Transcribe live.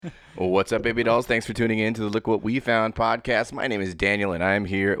What's up, baby dolls? Thanks for tuning in to the Look What We Found podcast. My name is Daniel, and I'm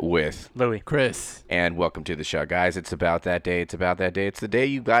here with Louis. Chris. And welcome to the show, guys. It's about that day. It's about that day. It's the day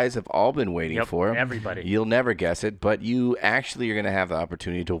you guys have all been waiting for. Everybody. You'll never guess it, but you actually are going to have the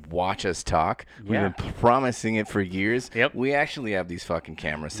opportunity to watch us talk. Yeah. We've been promising it for years. Yep. We actually have these fucking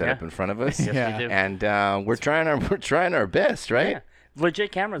cameras set up in front of us. Yes, Yeah. we do. And we're trying our best, right? Yeah.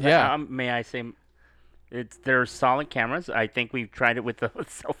 Legit cameras. Yeah. May I say, they're solid cameras. I think we've tried it with the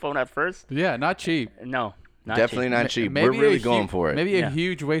cell phone at first. Yeah, not cheap. No, not Definitely cheap. not cheap. Maybe We're really a going for it. Maybe a Yeah.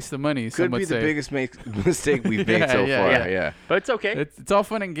 huge waste of money. Could some would be the say. biggest mistake we've made so Yeah, far. yeah. Yeah. But it's okay. It's all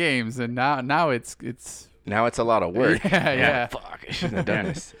fun and games, and now it's Now it's a lot of work. yeah. Fuck, I shouldn't have done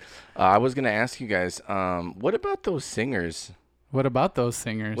this. I was going to ask you guys, what about those singers? What about those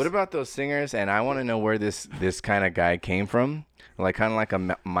singers? What about those singers? And I want to know where this kind of guy came from. Like kind of like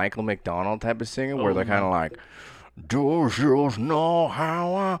a Michael McDonald type of singer, where they're kind of like, "Do you know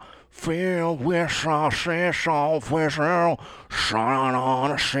how I feel with myself without shining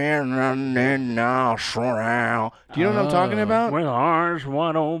on a sin and now surround." Do you know what I'm talking about? With arms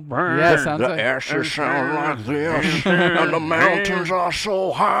wide open. Yeah, sounds The like ashes sound like this, and the mountains are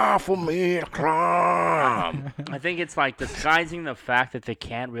so high for me to climb. I think it's like disguising the fact that they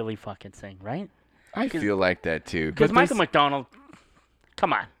can't really fucking sing, right? I feel like that too. Because But Michael this- McDonald,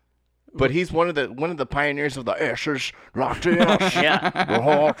 come on. But he's one of the pioneers of the ashes like this Yeah. the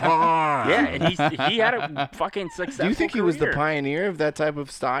whole time. Yeah, and he had a fucking successful Do you think he was the career. pioneer of that type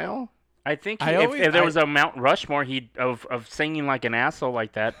of style? I think I if always- there was a Mount Rushmore of singing like an asshole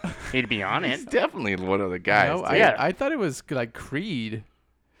like that, he'd be on He's it. definitely one of the guys. No, dude. Yeah. I thought it was like Creed.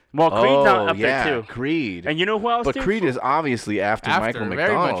 Well, Creed's up yeah, there too. Creed. And you know who else? But dude? Creed is obviously after Michael Very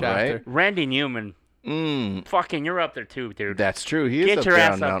McDonald, much after. right? Randy Newman. Mm, Fucking, you're up there too, dude. that's true. He is Get up your there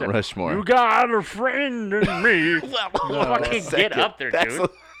ass on up Mount there. Rushmore. You got a friend in me. Fucking get up there, That's dude.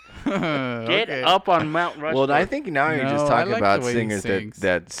 Get Okay. up on Mount Rushmore. Well, I think now you're just No, I talking like about the way he singers sings.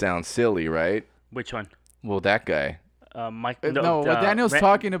 that sound silly, right? Which one? Well, that guy. Mike. No, what Daniel's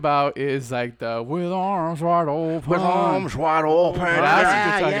talking about is like the with arms wide open. With arms wide open. Well, that's what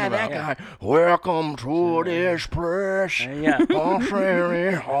you're talking yeah, about. that guy. Welcome to this place. Yeah.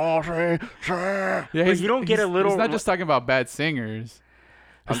 Yeah, But you don't get a little- He's not just talking about bad singers.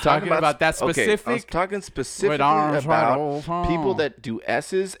 I'm He's talking about that Okay, I'm specific. talking specifically arms wide about open. people that do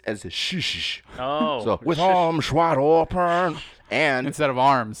S's as a shh. Oh. So with arms wide open and Instead of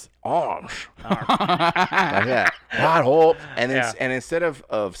arms. arms like that, wide open, and Yeah. and instead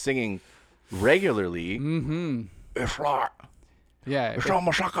of singing regularly, Mm-hmm. it's like Yeah. it's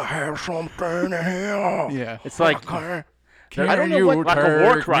almost like I have something in here. Yeah. It's like Okay. Can I don't know you what- like a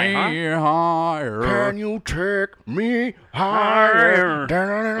war take cry, huh? me higher? Can you take me higher?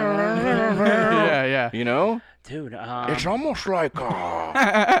 Yeah. You know, dude. it's almost like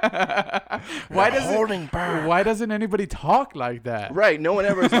Why does holding back. Why doesn't anybody talk like that? Right, no one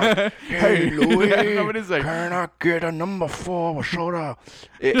ever is like, "Hey, Louis, Nobody's like- can I get a number 4 with soda?"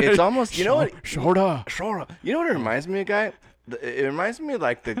 It's almost, you know what? Shoulder. Soda. You know what it reminds me of, guy? It reminds me of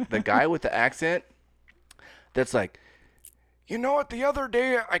like the guy with the accent that's like, you know what? The other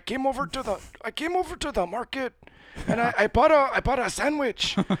day I came over to the market, and I bought a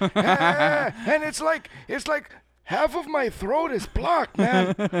sandwich, and it's like half of my throat is blocked,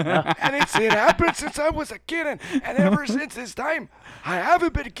 man, and it happened since I was a kid, and ever since this time I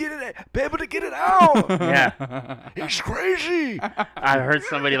haven't been able to get it out. yeah. It's crazy. I heard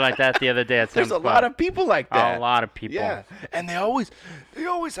somebody like that the other day at There's Sam's a Club. lot of people like that. A lot of people. Yeah, and they always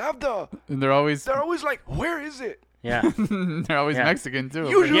have And they're always like, where is it? Yeah. they're always Yeah. Mexican too.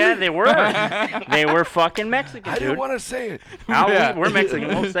 Usually- Yeah, they were. They were fucking Mexican, I dude. didn't want to say it. Yeah. We're Mexican.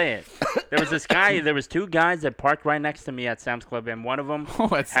 We'll say it. There was two guys that parked right next to me at Sam's Club, and one of them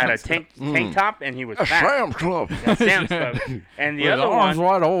Oh, at had a Sam's tank top, and he was A fat. Sam's Club. At Sam's Club. And the With other arms one,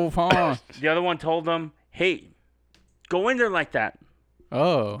 wide open. the other one told them, "Hey, go in there like that.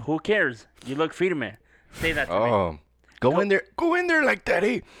 Oh. Who cares? You look firme." Say that to me. Oh, go in there like that.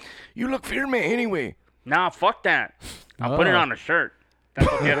 Hey, you look firme anyway. Nah, fuck that. I'll put it Oh. on a shirt.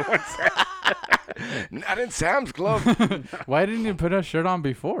 That's what the other one said. Not in Sam's Club. Why didn't you put a shirt on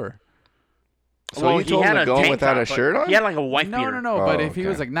before? So Well, you told he him had to go tank without top, a but shirt on? He had like a wife No, beater. no. But Oh, if he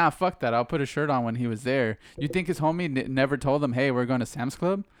was okay. like, nah, fuck that, I'll put a shirt on when he was there. You think his homie never told him, hey, we're going to Sam's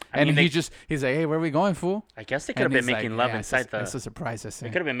Club? I And mean, he's like, hey, where are we going, fool? I guess they could have And been he's making like, love yeah, inside the. It's a surprise, I They say.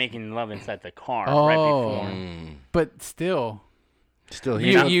 could have been making love inside the car Oh. right before. Mm. But still, Still,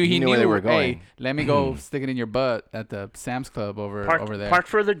 he knew where they were going. hey, let me go stick it in your butt at the Sam's Club over there. Park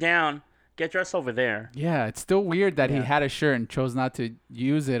further down. Get dressed over there. Yeah, it's still weird that he Yeah. had a shirt and chose not to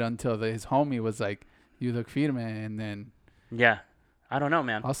use it until his homie was like, you look firme, and then Yeah. I don't know,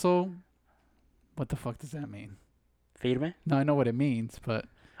 man. Also, what the fuck does that mean? Firme? No, I know what it means, but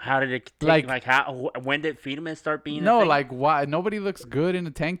How did it Like- like how when did Firme start being a no, thing? like why nobody looks good in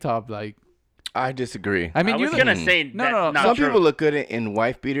a tank top? Like, I disagree. I mean, I you was look, gonna say No, that, no, not Some true. people look good in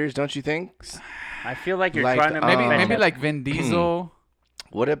wife beaters, don't you think? I feel like you're like, trying to maybe make maybe like Vin Diesel.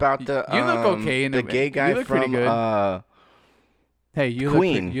 What about the You look okay in the a- gay you guy look pretty from good. Hey, you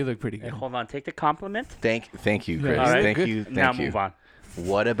Queen. look you look pretty Hey, good. hold on, take the compliment. Thank you, Yeah. Chris. All right, Thank good. you, Now thank you. move on.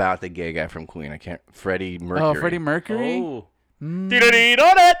 What about the gay guy from Queen? I can't. Freddie Mercury. Oh, Freddie Mercury. Oh. Mm. Dee-da-dee,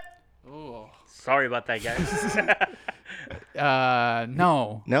 on it. Oh. Sorry about that, guys.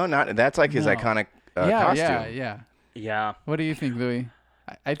 No. No, not that's like his No. iconic Yeah, costume. yeah. yeah. What do you think, Louis?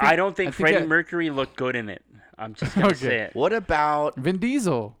 I don't think Freddie that- Mercury looked good in it. I'm just gonna Okay. say it. What about Vin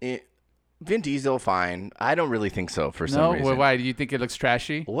Diesel. Vin Diesel? Fine. I don't really think so for some No, reason. why do you think it looks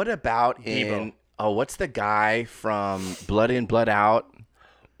trashy? What about Debo. what's the guy from Blood In, Blood Out?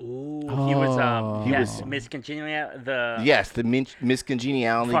 Ooh, he was Oh. He yes, was- Miss Congeniality, the Yes, the Miss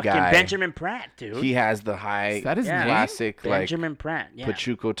Congeniality fucking guy. Benjamin Pratt, dude. He has the high That is Yeah. name? classic like Benjamin Pratt. Yeah.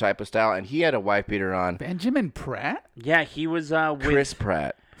 Pachuco type of style, and he had a wife beater on. Benjamin Pratt? Yeah, he was with Chris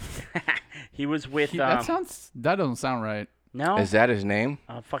Pratt. he was with That doesn't sound right. no Is that his name?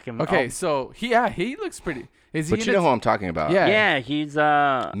 fucking Okay, so he looks pretty. Is he? But in you know his- who I'm talking about. Yeah. yeah, he's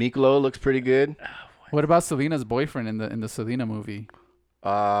Miklo looks pretty good. What about Selena's boyfriend in the Selena movie? He was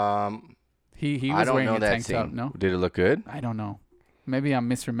I don't wearing know a that tank scene. top. No, Did it look good? I don't know. Maybe I'm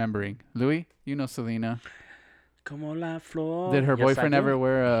misremembering. Louis, you know Selena. Como la flor. Did her Yes, I boyfriend do. ever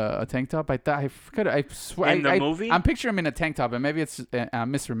wear a tank top? I thought I swear. In the movie? I'm picturing him in a tank top, and maybe it's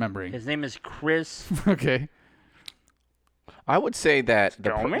I'm misremembering. His name is Chris. Okay. I would say that the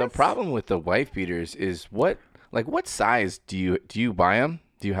Gomez? problem with the wife beaters is what size do you buy them?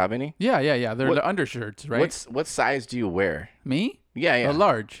 Do you have any? Yeah. They're What- the undershirts, right? What size do you wear? Me? Yeah, yeah. A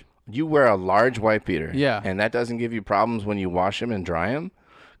large. You wear a large wife beater. Yeah. And that doesn't give you problems when you wash them and dry them?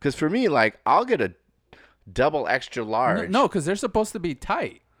 Because for me, like, I'll get a double extra large. No, because they're supposed to be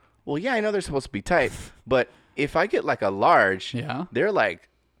tight. Well, yeah, I know they're supposed to be tight. But if I get, like, a large, Yeah. they're, like,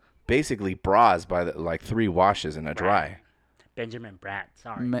 basically bras by, like, 3 washes and a dry. Benjamin Pratt.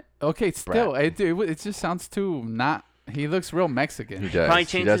 Sorry. Okay, still, it just sounds too not. He looks real He Mexican. does. Probably He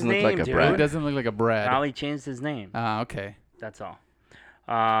changed doesn't his look like name, a dude. He brat. doesn't look like a Brad. Probably changed his name. Okay. That's all.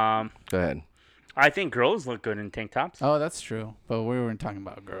 Go ahead. I think girls look good in tank tops. Oh, that's true. But we weren't talking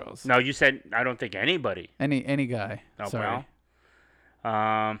about girls. No, you said I don't think anybody. Any guy. Oh, Sorry.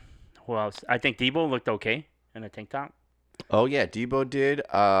 well. Who else? I think Debo looked okay in a tank top. Oh, yeah, Debo did.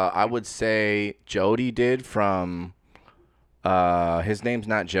 I would say Jody did from... his name's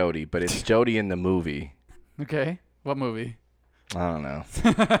not Jody, but it's Jody in the movie. Okay. What movie? I don't know.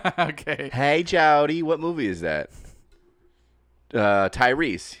 Okay. Hey, Jody, what movie is that?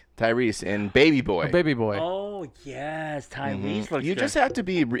 Tyrese in Baby Boy. A baby boy. Oh yes, Tyrese looks You good. just have to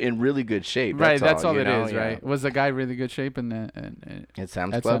be in really good shape. Right, that's all you it know? is, Yeah. right? Was the guy really good shape At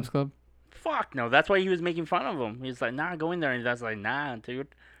Sam's at Club. Sam's Club? Fuck no. That's why he was making fun of him. He's like, nah, go in there, and that's like, nah, dude.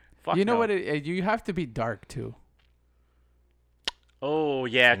 Fuck You know no. what? You have to be dark too. Oh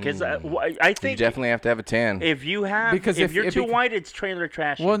yeah, because I You think definitely have to have a tan. if you have Because if if- you're if too it- white, it's trailer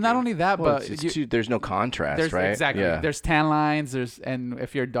trash. Well, not only that, Well, but there's no contrast, there's right? exactly Yeah. there's tan lines. And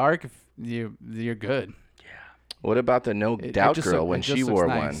if you're dark, you're good. What about the No It Doubt just girl look- when it just she looks wore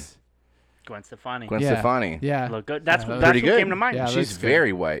nice. Gwen Stefani. one? Gwen Yeah. Stefani. Yeah. Look good. That's Yeah, what Pretty good. came to mind. Yeah, She's looks good.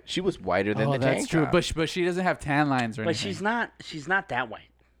 very white. She was whiter than Oh, the that's tank true. top. But she doesn't have tan lines or But anything. she's not that white.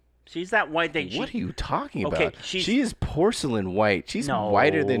 She's that white that What are you talking Okay, about? she's- She is porcelain white. She's no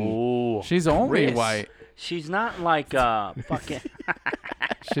whiter than. She's only Chris. white. She's not like fucking.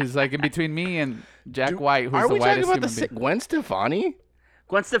 She's like in between me and Jack White, who's Are the we talking whitest about human being. Gwen Stefani?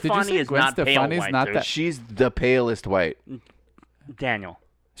 Gwen you Stefani say is Gwen not pale Stefani's white, not dude. that- She's the palest white. Daniel.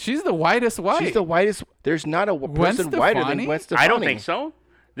 She's the whitest white. She's the whitest. There's not a person whiter than Stefani? Gwen Stefani. I don't think so.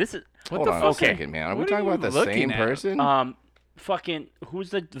 This is What Hold the on fuck? a second, man. Are we What talking are about you the looking same at? person? fucking who's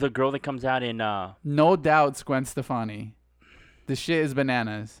the girl that comes out in No doubts, Gwen Stefani. The shit is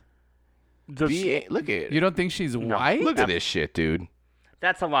bananas. the Look at it. You don't think she's white? Look at this shit, dude.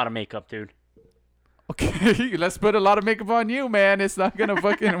 That's a lot of makeup, dude. Okay, let's put a lot of makeup on you, man. It's not gonna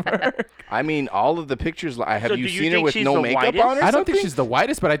fucking work. I mean, all of the pictures. Have So you do you seen her think with she's no the makeup whitest? on or I don't think something? she's the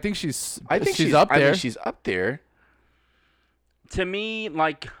whitest, but I think she's. I think she's up I there. mean, she's up there. To me,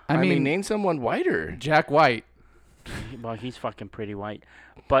 like, I mean, name someone whiter. Jack White, well, he's fucking pretty white,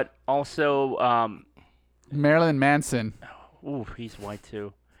 but also, Marilyn Manson. ooh, he's white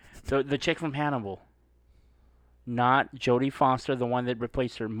too. The chick from Hannibal. Not Jodie Foster, the one that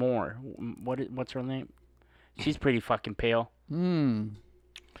replaced her. What's her name? She's pretty fucking pale.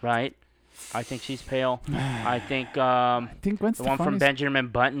 Right? I think she's pale. I think I think Gwen the one from Stefani's- Benjamin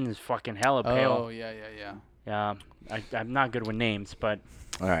Button is fucking hella pale. Oh yeah, yeah, yeah. Yeah. I'm not good with names, but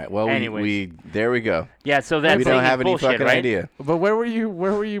All right. Well, Anyways. we there we go. yeah. So that's We don't have any bullshit, fucking right? idea. But where were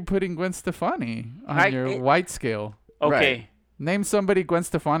you putting Gwen Stefani on your white scale? Okay, Right. Name somebody Gwen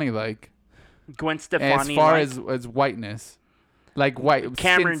Stefani like. Gwen Stefani. As far like as whiteness, like white.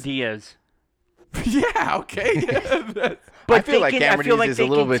 Cameron skins- Diaz. Yeah. Okay. But I feel like I Cameron feel Diaz like is a they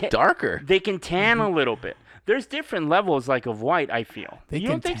little can bit darker. They can tan a little bit. There's different levels like of white. I feel. They You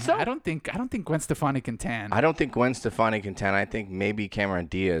can don't think tan. so? I don't think Gwen Stefani can tan. I don't think Gwen Stefani can tan. I think maybe Cameron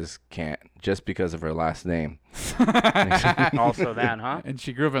Diaz can't, just because of her last name. Also that, huh? And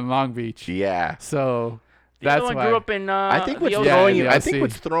she grew up in Long Beach. Yeah. So The that's other one why. grew up in. I think what's the throwing Yeah, you. the I think OC.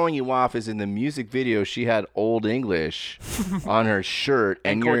 what's throwing you off is in the music video. She had Old English on her shirt,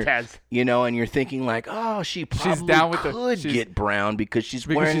 And you're, Cortez. and you're thinking like, oh, she probably down with the- could she's- get brown because she's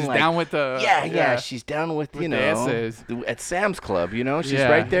because wearing she's like, down with the yeah, she's down with with the S's. at Sam's Club. She's Yeah.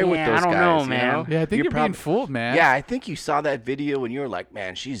 right there with Yeah, those I don't guys. know, you man. know? Yeah, I think you're being fooled, man. Yeah, I think you saw that video and you were like,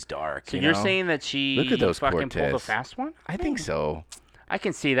 man, she's dark. So you you're know? saying that she Look at those fucking pulled a Cortez. fast one? I think so. I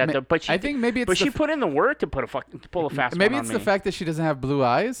can see that, though, but she. I think maybe it's But the she f- put in the work to pull a fast maybe one it's on the me. fact that she doesn't have blue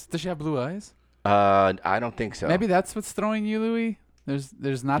eyes. Does she have blue eyes? I don't think so. Maybe that's what's throwing you, Louis.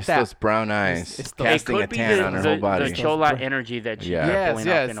 There's not it's that. those brown eyes it's the- It casting could a be tan on her whole body. the Chola energy that she's Yeah. Yes, pulling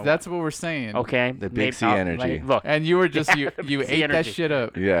off in a that's what we're saying. Okay. The Big maybe- C I'll- energy. Look, And you were just Yeah, you the ate that energy. shit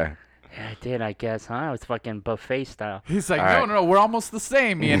up. Yeah. yeah, I did, I guess, huh? It was fucking buffet style. He's like, All no, right. no, we're almost the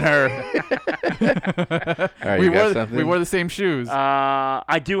same, me and her. All right, we you got wore something? we wore the same shoes.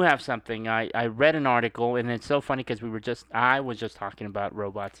 I do have something. I read an article, and it's so funny because I was just talking about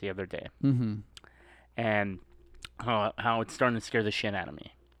robots the other day, and how it's starting to scare the shit out of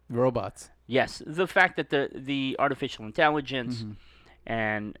me. Robots. Yes, the fact that the artificial intelligence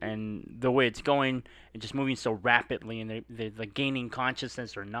and the way it's going and just moving so rapidly, and they're gaining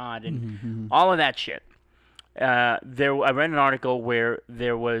consciousness or not, and all of that shit. I read an article where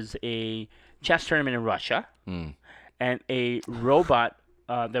there was a chess tournament in Russia, and a robot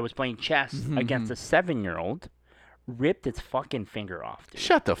that was playing chess against a 7-year-old ripped its fucking finger off. Dude.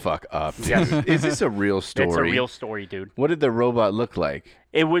 Shut the fuck up. Dude. Yes. Is this a real story? It's a real story, dude. What did the robot look like?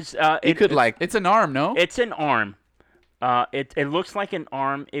 It was. It could like. It's an arm, no? It's an arm. It looks like an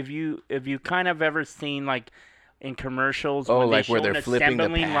arm. If you kind of ever seen like in commercials. Oh, when they like where show an they're flipping the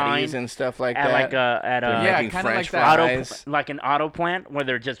assembly patties line and stuff like at that. at They're a Yeah, making kinda French like that. fries. like an auto plant where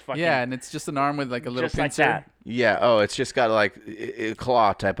they're just fucking Yeah, and it's just an arm with like a little just like pincer. that. Yeah. Oh, it's just got like a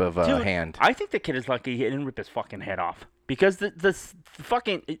claw type of Dude, hand. I think the kid is lucky he didn't rip his fucking head off because the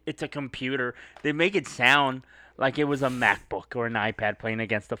fucking it's a computer. They make it sound like it was a MacBook or an iPad playing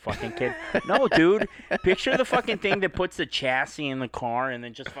against the fucking kid. No, dude. Picture the fucking thing that puts the chassis in the car and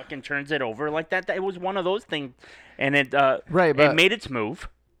then just fucking turns it over like that. It was one of those things, and it Right, it but- made its move.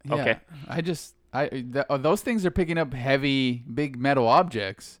 Yeah, Okay. Those things are picking up heavy, big metal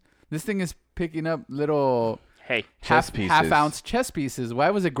objects. This thing is picking up little Hey, Chess pieces. half ounce chess pieces. Why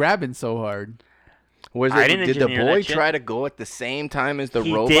was it grabbing so hard? Was I it? didn't Did the engineer boy that shit. try to go at the same time as the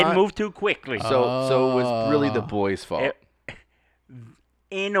he robot? did move too quickly. So it was really the boy's fault. It-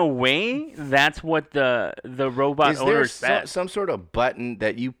 In a way, that's what the robot Is there owner said. some sort of button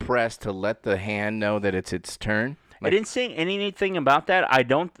that you press to let the hand know that it's its turn? I didn't say anything about that.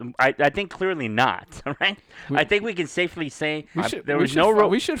 I think clearly not. Right? I think we can safely say there was no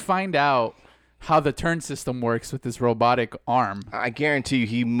we should find out how the turn system works with this robotic arm. I guarantee you,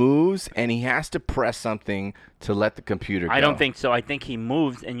 he moves and he has to press something to let the computer go. I don't think so. I think he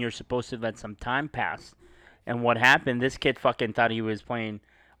moves, and you're supposed to let some time pass. And what happened? This kid fucking thought he was playing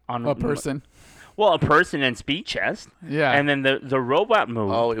on A person. Well, a person and speed chess. Yeah. And then the robot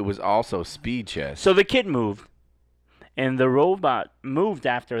moved. Oh, it was also speed chess. So the kid moved, and the robot moved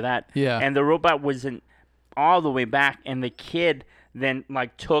after that. Yeah. And the robot wasn't all the way back, and the kid then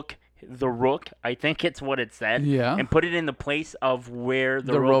like took the rook, I think it's what it said, Yeah. and put it in the place of where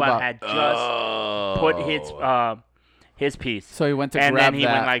the, The robot robot. had just put his piece. So he went to and grab then he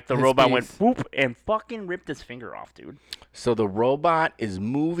that, went like the his robot piece. went whoop and fucking ripped his finger off, dude. So the robot is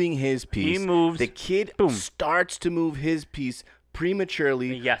moving his piece. He moves. The kid Boom. starts to move his piece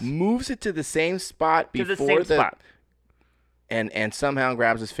prematurely. Yes. Moves it to the same spot To before the same spot. and somehow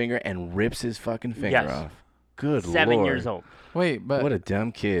grabs his finger and rips his fucking finger Yes. off. Good 7 lord. years old. Wait, but What a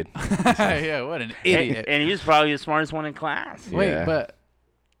dumb kid. yeah, what an idiot. And he was probably the smartest one in class. Yeah. Wait, but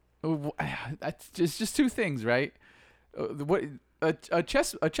it's just two things, right? What a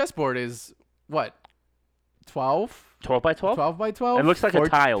chessboard is what 12, 12 by 12? 12 by 12. It looks like a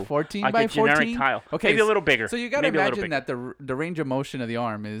tile. 14 like by a generic 14. tile. Okay, Maybe a little bigger. So you got to Maybe a little imagine that the range of motion of the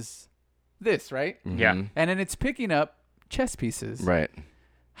arm is this, right? Yeah. Mhm. And then it's picking up chess pieces. Right.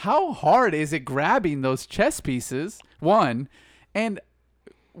 How hard is it grabbing those chess pieces? One, and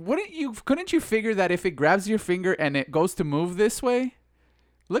couldn't you figure that if it grabs your finger and it goes to move this way?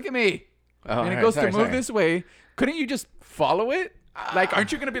 Look at me. Oh, and it right, goes sorry, to move sorry. this way. Couldn't you just follow it? Like,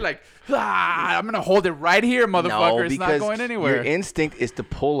 aren't you gonna be like, I'm gonna hold it right here, motherfucker? No, It's not because going anywhere. Your instinct is to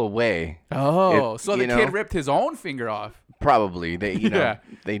pull away. Oh, If, so the you know- kid ripped his own finger off. Probably they, Yeah.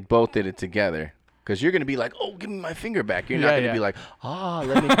 they both did it together. Because you're gonna be like, oh, give me my finger back. You're not Yeah, gonna yeah. be like,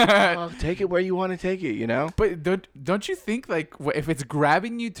 let me take it where you want to take it. You know? But don't you think like if it's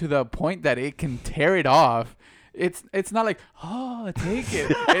grabbing you to the point that it can tear it off, it's not like take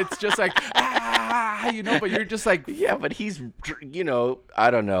it. It's just like but you're just like Yeah, but he's,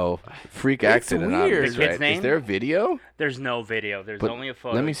 I don't know, freak accident on weird. this, The kid's right? name? Is there a video? There's no video. There's But only a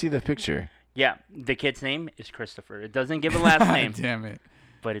photo. let me see the picture. Yeah, the kid's name is Christopher. It doesn't give a last name, damn it.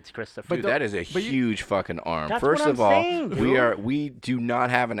 but it's Christopher. But Dude, don't- that is a but you- huge fucking arm. That's First what of I'm all, saying, dude. we do not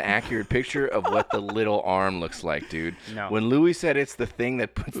have an accurate picture of what the little arm looks like, dude. No. When Louis said it's the thing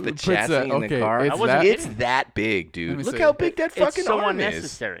that puts the Puts chassis the- in the okay, car, it's it's that- that big, Let dude. me Look see. how big that It's fucking so arm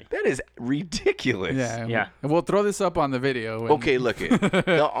unnecessary. is. That is ridiculous. Yeah. Yeah. And we'll throw this up on the video. Okay, look it.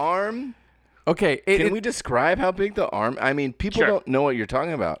 The arm. Okay. Can we describe how big the arm? I mean, people Sure. don't know what you're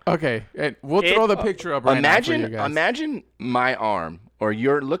talking about. Okay. And we'll throw the picture up right now for you guys. Imagine my arm, or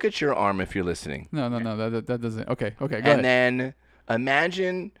look at your arm if you're listening. No. That doesn't. Okay. Go And ahead. then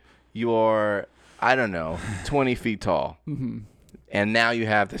imagine you're, I don't know, 20 feet tall. Mm-hmm. And now you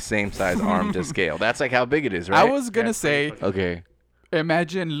have the same size arm to scale. That's like how big it is, right? I was gonna say, Okay.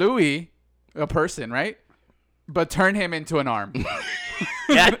 imagine Louis, a person, right? But turn him into an arm.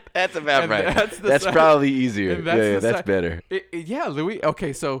 Yeah, that's about And right. that's the That's size- probably easier. and Yeah, the that's si- better. Yeah, Louis.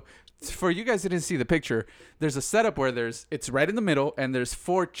 Okay, so for you guys that didn't see the picture, there's a setup where it's right in the middle and there's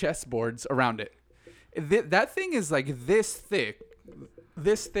 4 chessboards around it. That thing is like this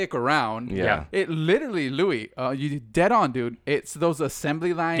thick around. Yeah. It literally, Louis, you dead on, dude. It's those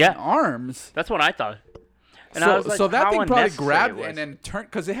assembly line Yeah. arms. That's what I thought. And So, I was like, so that how thing probably unnecessary grabbed it was. and then turned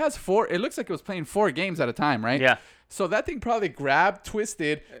because it has 4. It looks like it was playing 4 games at a time, right? Yeah. So that thing probably grabbed,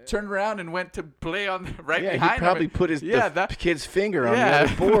 twisted, turned around, and went to play on right Yeah, behind he probably him. put his the kid's finger on Yeah.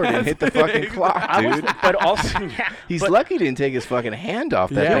 the other board and hit the fucking clock, I was, dude. but also, yeah. He's but lucky he didn't take his fucking hand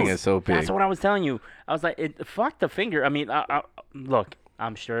off. That Yes. thing is so big. That's what I was telling you. I was like, fuck the finger. I mean, look,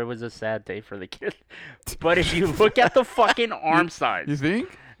 I'm sure it was a sad day for the kid. But if you look at the fucking arm You size,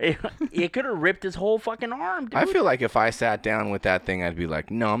 think? it could have ripped his whole fucking arm, dude. I feel like if I sat down with that thing, I'd be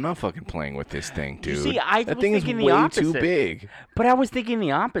like, no, I'm not fucking playing with this thing, dude. see, I that was thing is thinking the way opposite. too big. But I was thinking the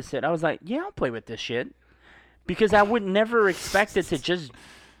opposite. I was like, yeah, I'll play with this shit. Because I would never expect it to just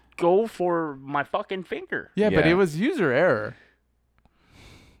go for my fucking finger. Yeah, but Yeah. it was user error.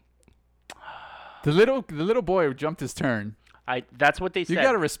 The little boy who jumped his turn. That's what they You said.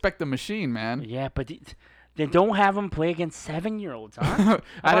 gotta respect the machine, man. Yeah, but they don't have him play against 7-year-olds, huh? How At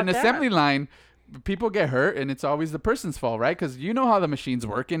about an that? assembly line, people get hurt, and it's always the person's fault, right? Because you know how the machine's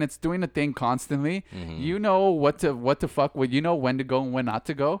working. It's doing a thing constantly. Mm-hmm. You know what to fuck with. You know when to go and when not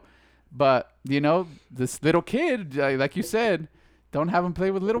to go. But this little kid, like you said, don't have him play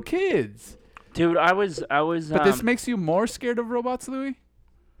with little kids. Dude, I was. But this makes you more scared of robots, Louis.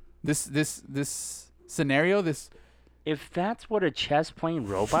 This scenario, this. If that's what a chess playing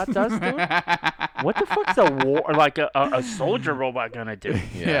robot does, dude, what the fuck's a soldier robot gonna do?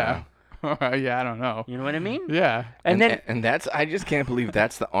 Yeah. Yeah, I don't know. You know what I mean? Yeah. And then And that's, I just can't believe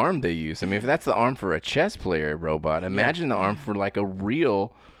that's the arm they use. I mean, if that's the arm for a chess player robot, imagine the arm for like a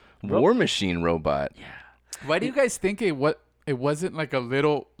real war machine robot. Why do you guys think it wasn't like a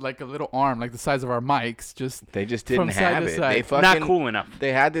little arm, like the size of our mics? Just They just From didn't side have to it. side. They fucking, not cool enough.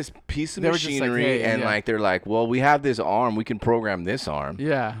 They had this piece of They were just like, machinery, hey, and yeah. like they're like, well, we have this arm, we can program this arm.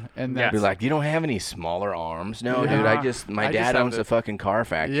 yeah, and Yeah. that's Be like, you don't have any smaller arms? No, Yeah. dude. My I just dad have owns the- a fucking car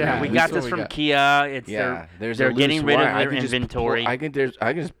factory. Yeah, We That's got what this we from got. Kia. It's Yeah, they're a getting loose rid of wire. I their can just inventory. I can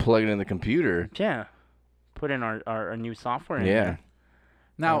just plug it in the computer. Yeah, put in our new software. In Yeah. there.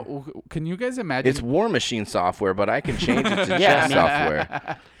 Now, can you guys imagine? It's War Machine software, but I can change it to Yeah, chess I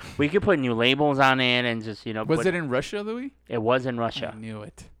software. We could put new labels on it and just Was put, it in Russia, Louis? It was in I Russia. knew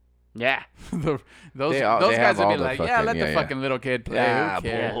it. Yeah. those They guys have would all be the like, yeah, fucking- let the yeah. fucking little kid play. Yeah, Who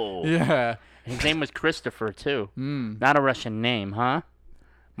cares? bull. Yeah. His name was Christopher too. Mm. Not a Russian name, huh?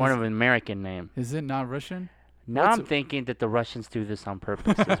 More of an American name. Is it not Russian? Now What's I'm thinking that the Russians do this on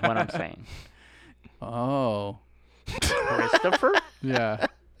purpose. Is what I'm saying. Oh. Christopher? Yeah.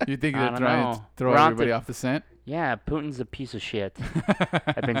 You think I they're don't trying to know. throw We're on everybody to- off the scent? Yeah, Putin's a piece of shit.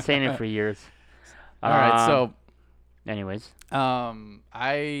 I've been saying it for years. All right, so anyways,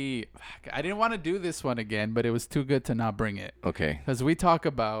 I didn't want to do this one again, but it was too good to not bring it. Okay. Because we talk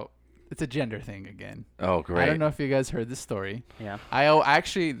about it's a gender thing again. Oh, great. I don't know if you guys heard this story. yeah.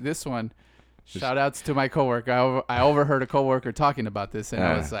 Actually this one. Shout outs to my coworker. I overheard a coworker talking about this, and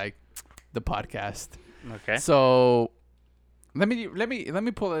I was like, the podcast. Okay. So let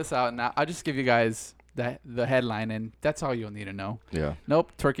me pull this out now. I'll just give you guys the headline, and that's all you'll need to know. Yeah.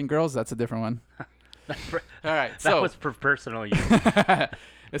 Nope, twerking girls. That's a different one. All right. That So was for personal use.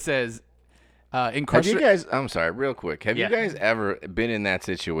 it says, Have you incarcerate. guys? I'm sorry, real quick. Have Yeah. you guys ever been in that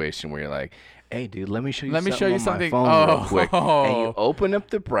situation where you're like, "Hey, dude, let me show you. Let me something show you on something." My phone real Oh. quick. And you open up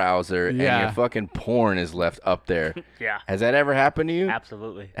the browser, and Yeah. your fucking porn is left up there. Yeah. Has that ever happened to you?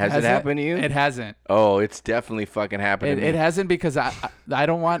 Absolutely. Has it happened to you? It hasn't. Oh, it's definitely fucking happened to me. It hasn't because I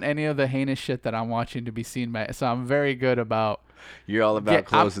don't want any of the heinous shit that I'm watching to be seen by. So I'm very good about. You're all about Yeah,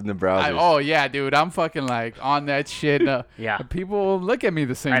 closing the browser. Oh yeah, dude, I'm fucking like on that shit. Yeah. People look at me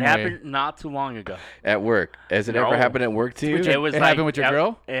the same It way. happened not too long ago. At work. Has it ever No. happened at work to you? It was It like, happened with your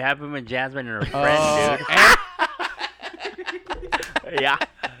girl? It happened with Jasmine and her Oh, friend, dude. Yeah.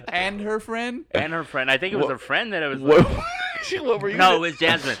 and her friend. And her friend. I think it was What- her friend that it was. What, what were you? No, it was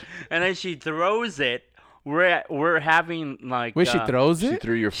Jasmine. And then she throws it. We're having like. Wait, she throws She it.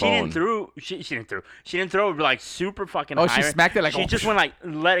 threw your She phone. didn't throw. She didn't throw. She didn't throw it like super fucking Oh, high. she smacked it like, She oh, just went like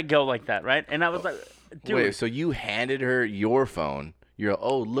let it go like that, right? And I was like, dude. Wait, so you handed her your phone. You're,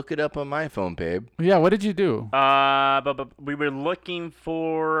 oh, look it up on my phone, babe. Yeah, what did you do? But we were looking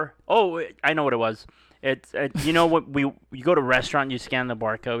for. Oh, I know what it was. It's you know what you go to a restaurant, you scan the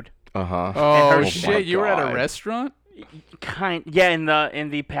barcode. Uh-huh. Oh her- shit, you were at a God. restaurant? Yeah, in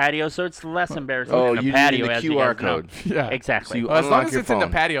the patio, so it's less embarrassing Oh, than you the patio need the as you QR guys know. code. Yeah. Exactly. So you Well, as long unlock as your it's in the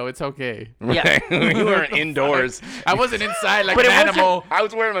phone. patio, it's okay. Yeah. you weren't indoors. I wasn't inside like But an it wasn't- animal. I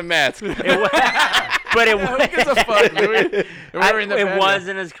was wearing my mask. But it Who gives a fuck, dude? We were in the it patio.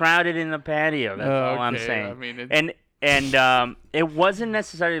 wasn't as crowded in the patio. That's all I'm Okay, saying. I mean, it's- and it wasn't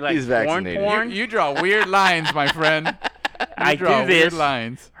necessarily like He's porn. vaccinated. Porn. You draw weird lines, my friend. You I draw do weird this.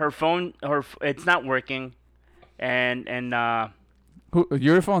 lines. Her phone, it's not working, and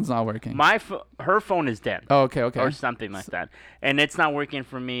Your phone's not working. her phone is dead. Oh, okay, okay. Or something like that. And it's not working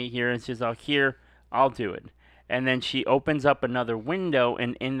for me here. And she's like, here, I'll do it. And then she opens up another window,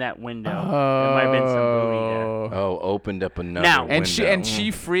 and in that window, there might have been some booty there. Oh, opened up another Now- window. And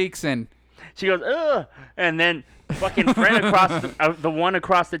she freaks and She goes, ugh. And then fucking friend across the one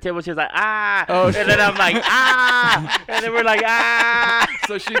across the table, she was like, ah. Oh, and then I'm like, ah. And then we're like, ah.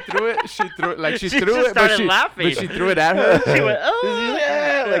 so she threw it. She threw it like she She threw just it, but started laughing. but she threw it at her. She went, oh.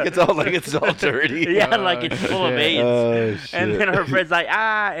 Yeah, like it's all dirty. Yeah, like it's full of shit. AIDS. Oh, shit. And then her friend's like,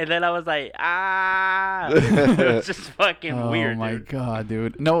 ah. And then I was like, ah. It was just fucking Oh weird, my dude. god,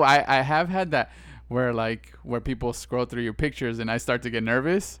 dude. No, I have had that where people scroll through your pictures and I start to get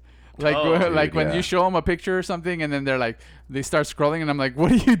nervous. Like Oh, like dude, when yeah. you show them a picture or something and then they start scrolling and I'm like,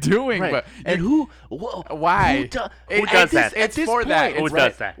 what are you doing? Right. But And why? Who Who at does that? It's this for that. point, Who It's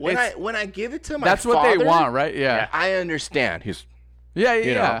does that? When It's- when I give it to my that's what they father, want, right? Yeah. I understand. He's Yeah,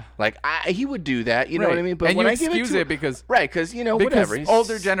 you know, yeah. like he would do that. You know what I Right. mean? But and when you I give excuse it to because right, because you know because whatever. he's-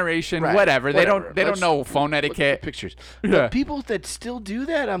 older generation, right, whatever. They don't Let's know phone look at the etiquette. pictures. Yeah. But people that still do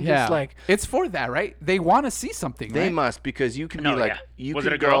that, I'm Yeah, just like it's for that, right? They want to see something. they right? must because you can No, be like yeah. you Was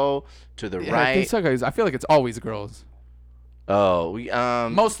can it a girl? go to the Yeah, right. I feel like it's always girls. Oh,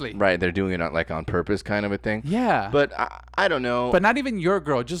 Mostly. right. They're doing it on purpose, kind of a thing. Yeah, But I don't know. but not even your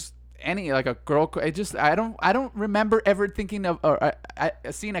girl, just any like a girl. I don't remember ever thinking of or I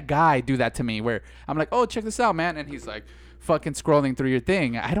seen a guy do that to me where I'm like, oh, check this out, man, and he's like fucking scrolling through your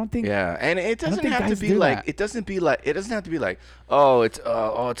thing. I don't think. yeah, and it doesn't think have to guys be do like that. it doesn't have to be like oh it's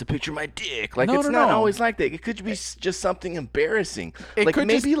a picture of my dick. Like No, it's no, not no. always like that. It could be just something embarrassing. It like could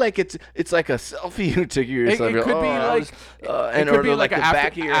maybe like it's like a selfie you took of yourself. it You're, could be I'll like just, it and could or be like the after,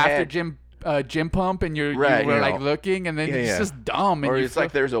 back of your after head. gym pump and you Right, were you like know. looking and then Yeah, it's yeah. just dumb and Or you it's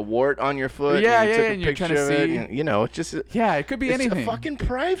like there's a wart on your foot. Yeah, and you yeah, took yeah, a and you're trying picture to of it. see- and, you know, it's just yeah, it could be it's anything. fucking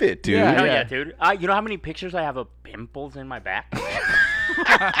private, dude. Yeah, Hell yeah. yeah, dude. You know how many pictures I have of pimples in my back?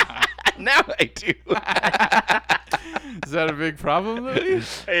 Now I do. Is that a big problem, Louis?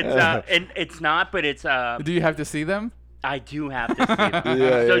 It's and it's not, but it's Do you have to see them? I do have to see it.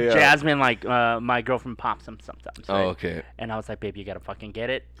 Yeah, So yeah. Jasmine, like my girlfriend, pops them sometimes. Right? Oh, okay. And I was like, babe, you gotta fucking get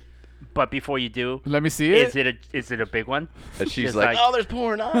it. But before you do, Let me see it. is it a big one? And she's Just like, like- oh, there's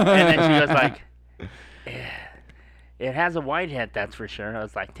porn on. And then she goes like, it has a white head, that's for sure. I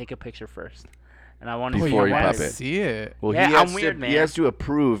was like, take a picture first. and I want to Before see you how pop it it. is. See it. Well, Yeah, he has I'm weird, to, man. He has to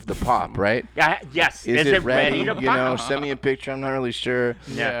approve the pop, right? Yeah, yes. Is it ready? to You know, pop? send me a picture. I'm not really sure.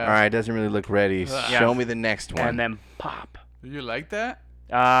 Yeah. All right, doesn't really look ready. Yeah. Show me the next one. And then pop. You like that?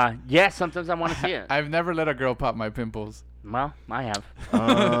 Yeah, sometimes I want to see it. I've never let a girl pop my pimples. Well, I have.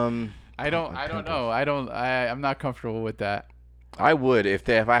 I don't know. I'm not comfortable with that. I would if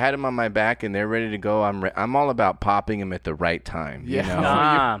I had them on my back and they're ready to go. I'm all about popping them at the right time. Yeah. You know?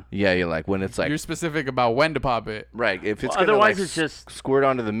 Ah, Yeah, you're like when it's like You're specific about when to pop it. right. If it's Well, gonna otherwise like it's just- squirt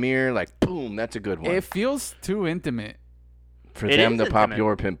onto the mirror, like boom, that's a good one It feels too intimate. for It them is to pop intimate.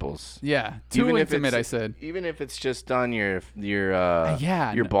 your pimples. Yeah, too Even if intimate. it's- I said. Even if it's just on your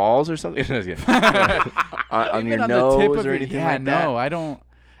Yeah, your no. balls or something. on Even your on nose the tip or of anything yeah, like that. no,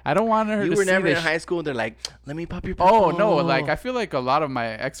 I don't want her You to were see never in this. high school and they're like, let me pop your Oh pimple. no, like I feel like a lot of my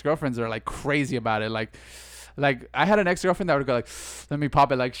ex-girlfriends are like crazy about it. Like I had an ex-girlfriend that would go like, let me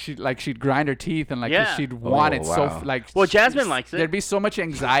pop it. Like she'd grind her teeth and like 'cause Yeah. she'd want it so wow. like. Well, Jasmine likes it. There'd be so much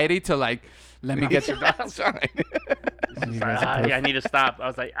anxiety to like, let me get your. That's fine. I need to stop. I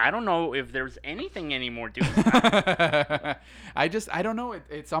was like, I don't know if there's anything anymore, dude. I don't know.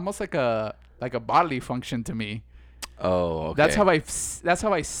 It's almost like a bodily function to me. Oh, okay. That's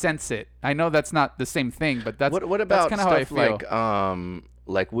how I sense it. I know that's not the same thing, but that's what about that's kind of how I stuff feel.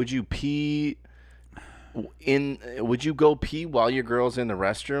 like would you pee would you go pee while your girl's in the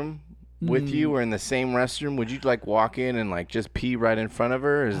restroom with you or in the same restroom? Would you like walk in and like just pee right in front of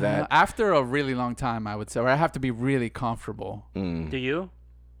her? Is that After a really long time, I would say, or I have to be really comfortable. Do you?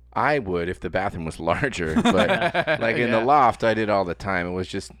 I would if the bathroom was larger, but like in the Yeah. loft I did all the time. It was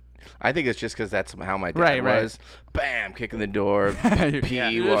just I think it's just because that's how my dad Right. was. Bam, kicking the door, pee Yeah.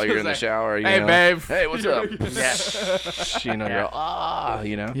 while you're in the shower. You Hey, know? babe. Hey, what's up? Yeah. You know, Yeah. you're,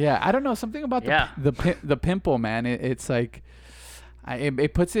 you know. Yeah, I don't know something about Yeah. the pimple, man. It's like,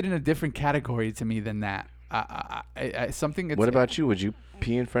 it puts it in a different category to me than that. Something. What about you? Would you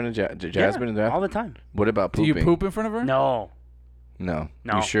pee in front of Jasmine in the all bathroom? the time. What about Do pooping? you poop in front of her? No. No.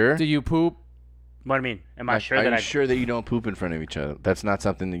 No. You sure? Do you poop? What do you mean? Am I sure Are that you I? sure that you don't poop in front of each other? That's not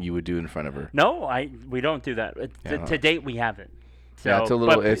something that you would do in front of her. No, we don't do that. Yeah. To date, we haven't. So, Yeah, it's a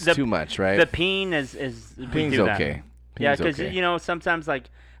little. but It's the, too much, right? The peeing is we Peeing's do that. okay. Yeah, Peeing's because okay. you know sometimes like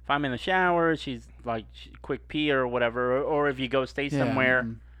if I'm in the shower, she's like quick pee or whatever, or if you go stay Yeah. somewhere,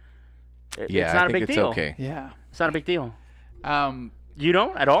 Yeah, it's not I a think big it's deal. okay. Yeah. It's not a big deal. Um, You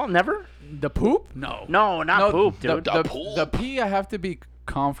don't at all? Never? the poop? No. No, not poop, dude. The pee, I have to be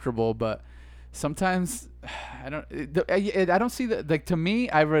comfortable, but sometimes I don't. I don't see that. Like to me,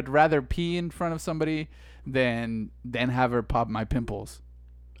 I would rather pee in front of somebody than have her pop my pimples.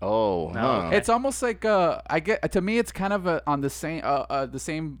 Oh, No, huh. okay. It's almost like to me, it's kind of on the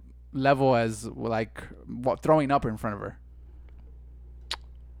same level as like throwing up in front of her.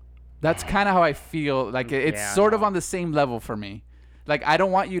 That's kind of how I feel. Like it's Yeah, sort of no. on the same level for me. Like I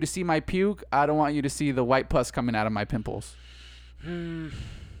don't want you to see my puke. I don't want you to see the white pus coming out of my pimples.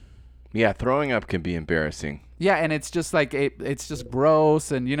 Yeah, throwing up can be embarrassing. Yeah, and it's just like it's just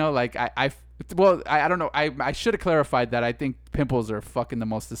gross, and you know, like I don't know. I should have clarified that I think pimples are fucking the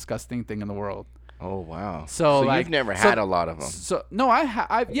most disgusting thing in the world. Oh wow. So, like- you've never so- had a lot of them. So no, I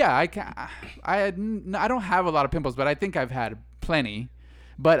don't have a lot of pimples, but I think I've had plenty.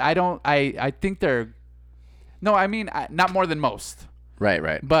 But I think they're, no, I mean not more than most.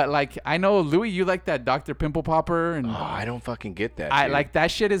 Right. But like I know Louis, you like that Dr. Pimple Popper, and Oh, I don't fucking get that. I dude. like that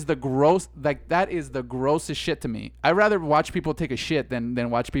shit is the gross. Like that is the grossest shit to me. I'd rather watch people take a shit than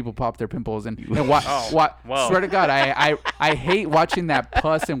watch people pop their pimples and watch. whoa. Swear to God, I hate watching that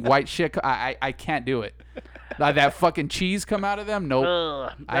pus and white shit. I can't do it. Like that fucking cheese come out of them. Nope.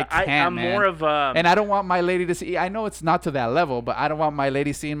 Ugh. I can't, I'm man. more of a. And I don't want my lady to see. I know it's not to that level, but I don't want my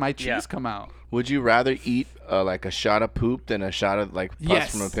lady seeing my cheese Yeah. come out. Would you rather eat like a shot of poop than a shot of like pus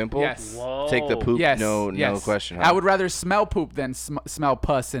Yes. from a pimple? Yes. Whoa. Take the poop. Yes. No yes. question. Huh? I would rather smell poop than smell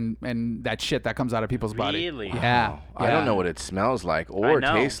pus and that shit that comes out of people's body. Really? Yeah. Wow. I don't know what it smells like I or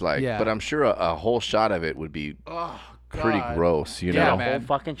know. tastes like, Yeah. but I'm sure a whole shot of it would be Oh, pretty God. gross. You Yeah, know, A man. whole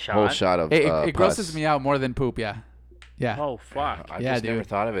fucking shot. whole shot of It pus. grosses me out more than poop. Yeah. Yeah. Oh fuck. I Yeah, just never dude.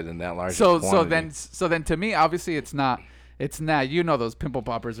 thought of it in that large. so quantity. then to me, obviously it's not. You know those pimple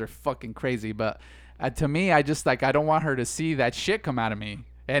poppers are fucking crazy, but to me, I just like I don't want her to see that shit come out of me,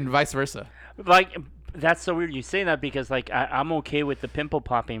 and vice versa. Like that's so weird you say that because like I'm okay with the pimple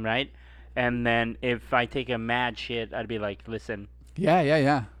popping, right? And then if I take a mad shit, I'd be like, listen,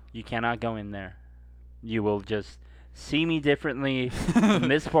 Yeah. you cannot go in there. You will just see me differently. From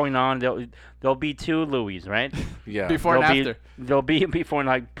this point on, there'll be two Louis, right? yeah. Before and There'll be- after. There'll be before and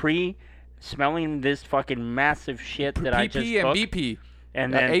like smelling this fucking massive shit that I just PP and took, BP.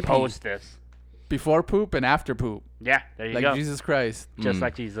 and uh, then AP. post this. before poop and after poop. Yeah, there you Like go. Jesus Christ. Just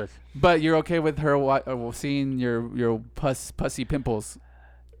like Jesus. But you're okay with her seeing your pussy pimples?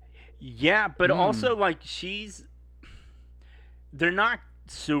 Yeah, but Hmm. also like they're not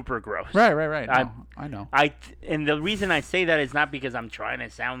super gross. Right. I- No, I know. And the reason I say that is not because I'm trying to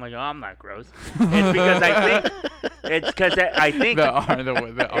sound like, oh, I'm not gross. It's because I think The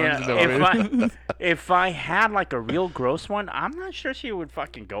arms Yeah, if I had like a real gross one, I'm not sure she would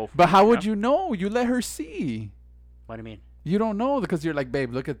fucking go for But it, how would know? you know? You let her see. What do you mean? You don't know because you're like,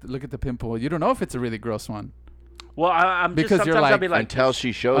 babe, look at the pimple. You don't know if it's a really gross one Well, I'm Because just you're sometimes I'll like- be like Until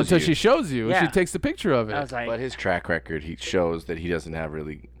she shows until you. she shows you. Yeah. She takes the picture of it. I was like, But his track record, he shows that he doesn't have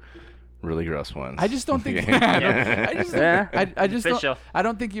really gross ones. I just don't think. Yeah. I just, Yeah. I just Official. don't. I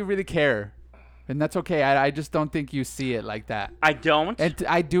don't think you really care, and that's okay. I just don't think you see it like that. I don't. And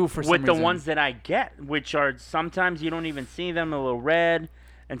I do for some with the reason. ones that I get, which are sometimes you don't even see them, a little red,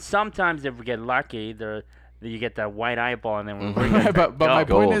 and sometimes if we get lucky, you get that white eyeball, and then we're Right, but my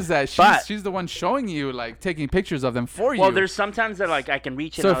go. point Gold. is that But- she's the one showing you, like taking pictures of them for you. Well, there's sometimes that like I can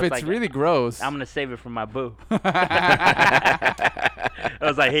reach it. so and if I it's was like, really gross, I'm gonna save it for my boo. I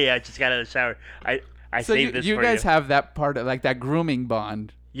was like, hey, I just got out of the shower. I so saved this you for guys you. have that part of like that grooming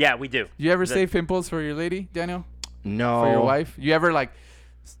bond. Yeah, we do. You ever The- save pimples for your lady, Daniel? No. For your wife? You ever like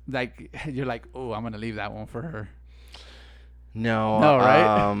you're like, oh, I'm gonna leave that one for her. No. No,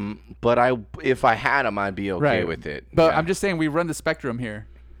 right? But if I had him, I'd be okay Right. with it. But Yeah. I'm just saying we run the spectrum here.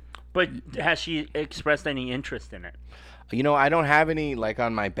 But has she expressed any interest in it? You know, I don't have any like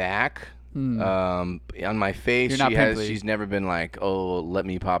on my back. On my face, You're not pimply. she's never been like, oh, let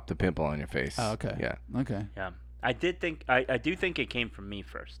me pop the pimple on your face. Oh, okay. Yeah. Okay. Yeah, I do think it came from me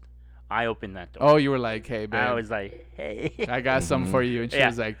first. I opened that door. Oh, you were like, hey, babe, I was like, hey. I got something for you, and she Yeah.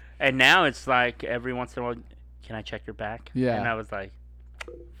 was like, And now it's like every once in a while, can I check your back? Yeah. And I was like,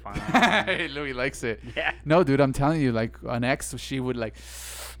 fine. hey, Louis likes it. Yeah. No, dude, I'm telling you, like an ex, she would like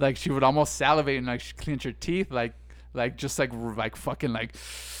she would almost salivate and like she clench her teeth, like just like fucking like,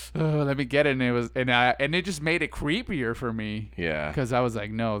 let me get it, and it was and it just made it creepier for me. Yeah. Because I was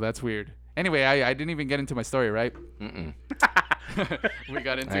like, no, that's weird. Anyway, I didn't even get into my story, right? Mm-mm. We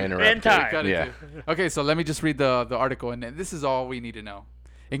got into I it. interrupted. In time. Got Yeah. into it. Okay, so let me just read the article, and this is all we need to know.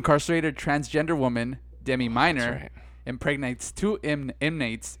 Incarcerated transgender woman Demi Minor right. impregnates two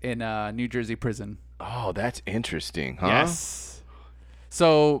inmates in a New Jersey prison. Oh, that's interesting, huh? Yes.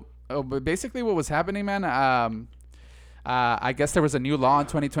 So but basically, what was happening, man? I guess there was a new law in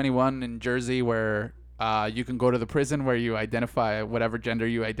 2021 in Jersey where you can go to the prison where you identify whatever gender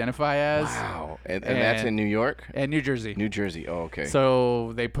you identify as. Wow. And that's in New York? And New Jersey. New Jersey. Oh, okay.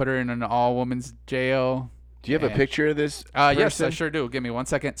 So they put her in an all-women's jail. Do you have a and- picture of this? Yes, I person? sure do. Give me 1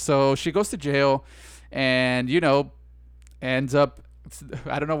 second. So she goes to jail, and ends up.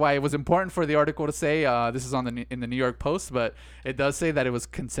 I don't know why it was important for the article to say this is in the New York Post, but it does say that it was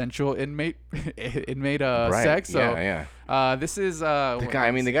consensual inmate Right. sex. So yeah. this is The guy.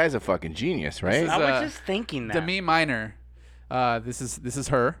 I mean, the guy's a fucking genius, right? is, I was uh, just thinking that. Demi Minor. This is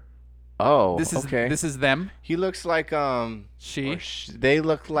her. oh, This is okay. This is them. He looks like She. they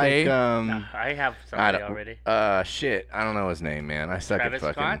look like They? I have I somebody don't, already. shit. I don't know his name, man. I suck Travis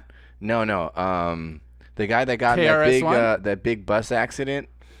at fucking. Scott? No. The guy that got in KRS-One? that big bus accident,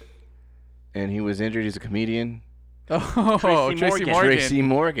 and he was injured. He's a comedian. Oh, Tracy Tracy Morgan. Morgan. Tracy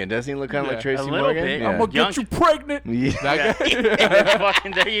Morgan. Doesn't he look kind of Yeah. like Tracy A little Morgan? bit. Yeah. I'm gonna Young- get you pregnant. Yeah. That guy.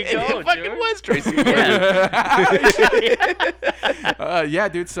 Fucking there you go, It fucking dude. was Tracy Morgan. Yeah,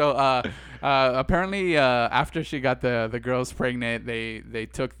 dude. So apparently, after she got the girls pregnant, they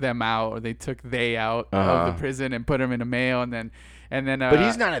took them out, or they took out of Uh-huh. the prison and put them in a male, and then. But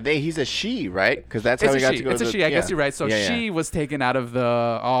he's not a they. He's a she, right? Because that's how It's he a got she. to go. It's to a the, she. I guess you're right. So Yeah, she was taken out of the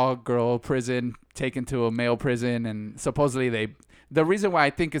all-girl prison, taken to a male prison, and supposedly they. The reason why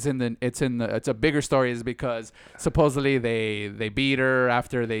I think it's a bigger story is because supposedly they beat her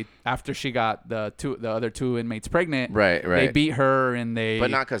after she got the other two inmates pregnant. Right. They beat her and they. But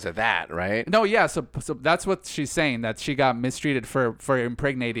not because of that, right? No, yeah. So that's what she's saying, that she got mistreated for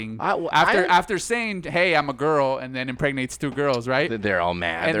impregnating I- after saying, "Hey, I'm a girl," and then impregnates two girls, right? They're all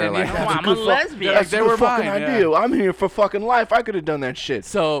mad. And They're then, like, yeah, "That's I'm a good fu- lesbian." That's They a good were fucking fine, yeah. idea. I'm here for fucking life. I could have done that shit.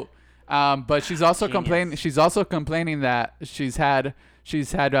 So, but she's also Genius. complaining that she's had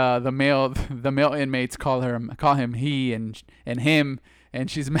the male inmates call him he and him, and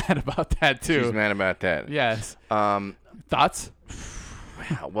she's mad about that too. She's mad about that. Yes. Um. Thoughts?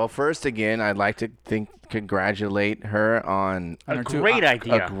 Well, first again, I'd like to congratulate her on On A her two- great a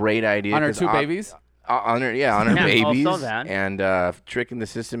idea. great idea. On her 'cause two I- babies? on her Yeah, babies also that. and tricking the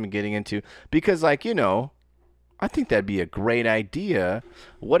system and getting into, because I think that'd be a great idea.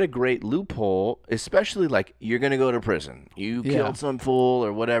 What a great loophole, especially like you're going to go to prison. You killed some fool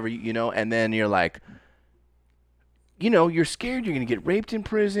or whatever, you know, and then you're like, you know, you're scared you're going to get raped in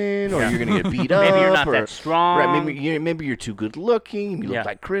prison or you're going to get beat up. Maybe you're not or, that strong. Right, maybe you're too good looking. You look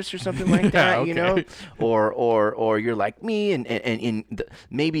like Chris or something like that, you know? Or you're like me and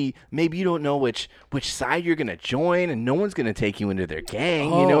maybe you don't know which side you're going to join and no one's going to take you into their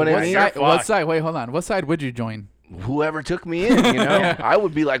gang, you know what I mean? What side? Wait, hold on. What side would you join? Whoever took me in, you know? I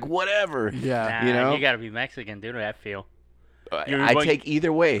would be like, whatever. Yeah. Nah, you know? you got to be Mexican, dude. I feel. I take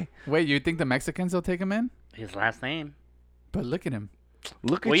either way. Wait, you think the Mexicans will take him in? His last name. But look at him.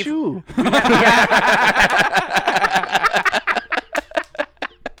 Look at you.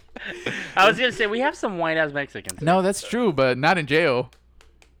 I was gonna say we have some white ass Mexicans. No, that's true, but not in jail.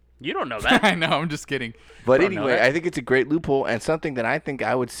 You don't know that. I know. I'm just kidding. But Don't know anyway, that. I think it's a great loophole and something that I think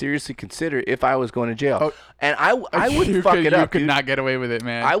I would seriously consider if I was going to jail. Oh, and I would fuck it You up, could dude. not get away with it,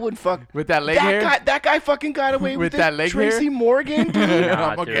 man. I would fuck with that leg hair. That guy fucking got away With with that it. leg Tracy hair? Morgan, dude. Nah,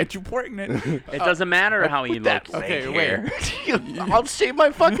 I'm gonna dude. get you pregnant. It doesn't matter how he With that looks. Okay, leg hair. I'll shave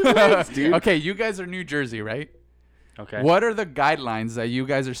my fucking legs, dude. Okay, you guys are New Jersey, right? Okay. What are the guidelines that you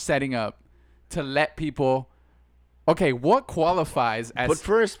guys are setting up to let people? Okay, what qualifies as? But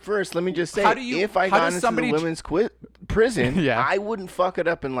first, let me just say, How do you- if I how got does into somebody the women's prison, Yeah. I wouldn't fuck it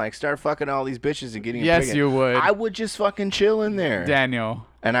up and like start fucking all these bitches and getting. Yes, pregnant. you would. I would just fucking chill in there, Daniel.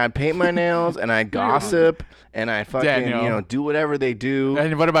 and I'd paint my nails, and I'd gossip, and I'd fucking Daniel. do whatever they do,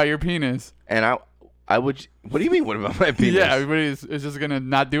 And what about your penis? and I would. What do you mean? What about my penis? Yeah, everybody is just gonna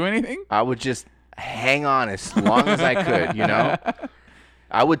not do anything. I would just hang on as long as I could. You know,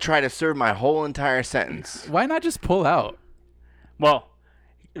 I would try to serve my whole entire sentence. Why not just pull out? Well,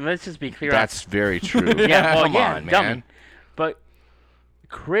 let's just be clear. That's very true. yeah. Well, Come yeah, on, dummy. man. But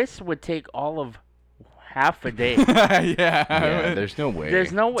Chris would take all of half a day. Yeah. Yeah, there's no way.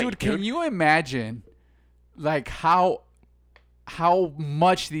 There's no way, Dude, can you imagine, like how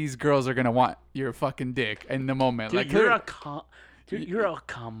much these girls are gonna want your fucking dick in the moment? Dude, like, you're a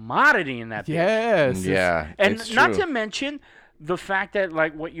commodity in that. Bitch. yes. Yeah, And it's not true. to mention the fact that,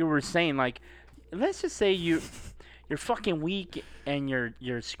 like, what you were saying, like, let's just say you're fucking weak and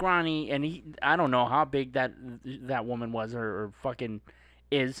you're scrawny, and I don't know how big that woman was or fucking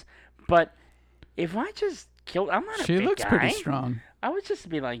is, but if I just killed, I'm not a She big looks guy. pretty strong. I would just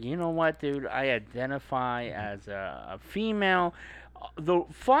be like, you know what, dude? I identify as a female.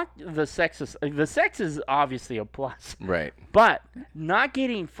 The sex is obviously a plus, Right. but not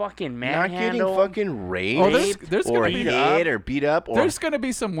getting fucking Not getting manhandled. fucking raped Oh, there's or gonna be hit or beat up or There's gonna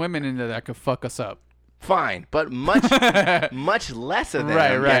be some women in there that could fuck us up. fine, but much less of that.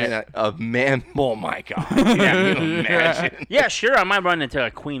 Right, I'm right. getting a man. Oh my god! Can you imagine? Yeah, sure, I might run into a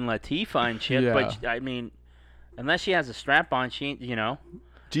Queen Latifah and shit, Yeah. but I mean, unless she has a strap on, she ain't, Do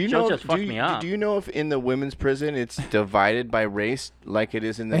you She'll know? just fuck do, me you, up. do you know if in the women's prison it's divided by race like it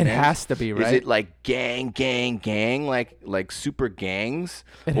is in the It men's? has to be, right? Is it like gang, like super gangs,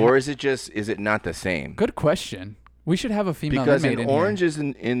 or is it not the same? Good question. We should have a female Because inmate in in Orange here. is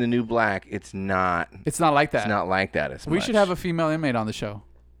in the New Black, it's not. It's not like that. It's not like that as much. We should have a female inmate on the show.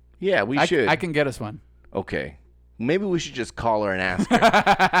 Yeah, we should. I can get us one. Okay. Maybe we should just call her and ask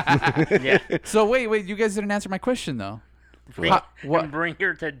her. yeah. So wait, you guys didn't answer my question though. Bring, How- what- and bring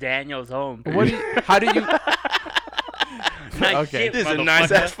her to Daniel's home. What? How do you? Nice Okay. shit, This is a motherfucker.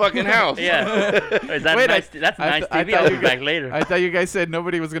 nice ass fucking house. Yeah. Is that Wait, nice? That's a nice TV. I'll be back later. I thought you guys said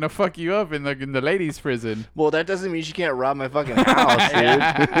nobody was gonna fuck you up in the ladies' prison. Well, that doesn't mean she can't rob my fucking house,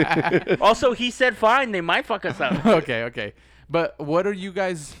 dude. Also, he said fine. They might fuck us up. Okay. But what are you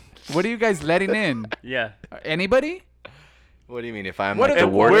guys letting in? Yeah. Anybody? What do you mean if I'm What like are the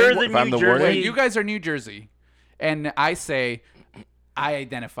the- warden? where's the If I'm New the warden? Jersey- Wait, you guys are New Jersey, and I say I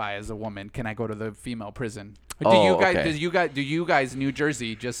identify as a woman. Can I go to the female prison? Oh, okay. Do you guys New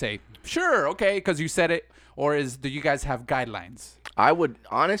Jersey just say sure, okay, because you said it, or do you guys have guidelines? I would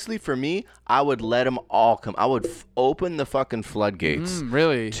honestly, for me, I would let them all come. I would open the fucking floodgates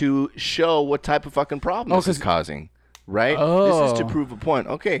Really? to show what type of fucking problem this is 'cause- causing. Right? This is to Oh. prove a point.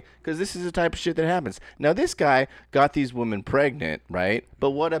 Okay, because this is the type of shit that happens. Now, this guy got these women pregnant, right?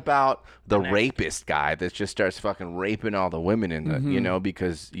 But what about the rapist guy that just starts fucking raping all the women in the, you know,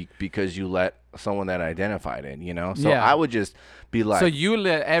 because you let someone that identified in, you know? So Yeah. I would just be like, So you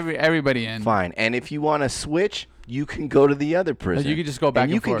let everybody in. fine. And if you want to switch, you can go to the other prison. you can just go back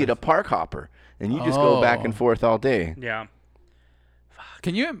and you can forth. get a park hopper, and you just go back Oh. and forth all day. Yeah.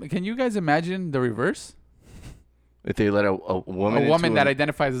 Can you guys imagine the reverse? If they let a woman, A woman into that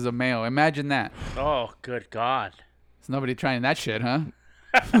identifies as a male. Imagine that. Oh, good God. There's nobody trying that shit, huh?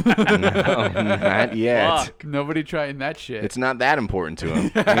 No, not yet. Fuck. Nobody trying that shit. It's not that important to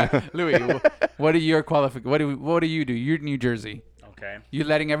him. Louis, what are your qualifications? What do you do? You're New Jersey. Okay. You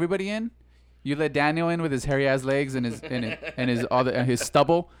letting everybody in? You let Daniel in with his hairy ass legs and his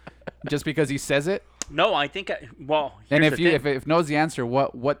stubble, just because he says it? No, I think. Well, And here's if the you thing. if knows the answer,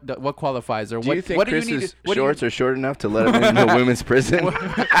 what qualifies or Do what? you think what do you Chris's need? What do you- shorts are short enough to let him into women's prison?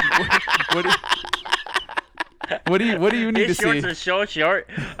 What do you need His to shorts see? are so short.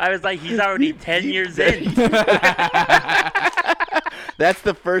 I was like, he's already 10 years in. That's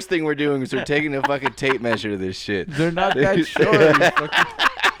the first thing we're doing is we're taking a fucking tape measure of this shit. They're not that short. you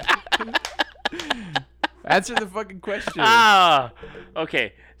fucking- Answer the fucking question. Ah,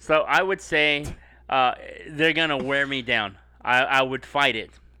 okay. So I would say they're gonna wear me down. I would fight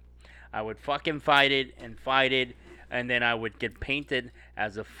it. I would fucking fight it, and then I would get painted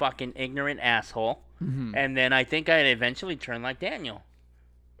as a fucking ignorant asshole, and then I think I'd eventually turn like Daniel,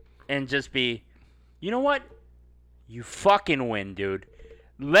 and just be, you know what? You fucking win, dude.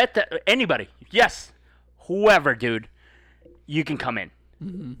 Let anybody, yes, whoever, dude, you can come in,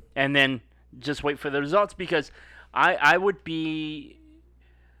 and then just wait for the results because I would be.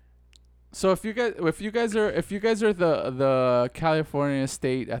 So if you guys are the California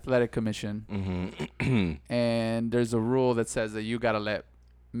State Athletic Commission, and there's a rule that says that you gotta let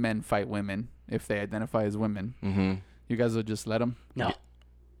men fight women if they identify as women, you guys will just let them. No,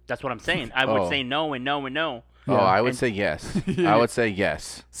 that's what I'm saying. I would Oh. say no and no and no. Oh, Yeah. I would say yes. I would say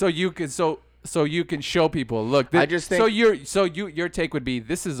yes. So you can so you can show people. Look, I just think- your take would be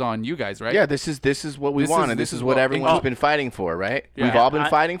this is on you guys, right? Yeah, this is what we This want, is- and this this is is what what- everyone's Oh. been fighting for, right? Yeah. We've all been I-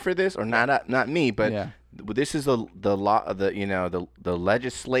 fighting for this, or not me, but Yeah. this is the law, the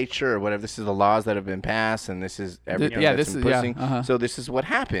legislature or whatever. This is the laws that have been passed, and this is everything yeah, that's this been is- yeah, pushing. uh-huh. So this is what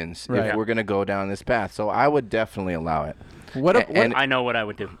happens Right. if we're gonna go down this path. So I would definitely allow it. What And- I know what I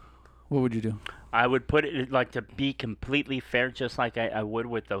would do. what would you do? I would put it like to be completely fair, just like I would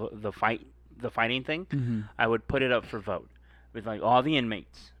with the fighting thing. I would put it up for vote with like all the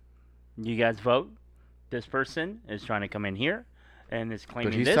inmates. You guys vote. This person is trying to come in here, and is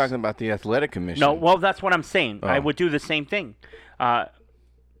claiming But he's this. talking about the athletic commission. No, well, that's what I'm saying. I Oh. would do the same thing.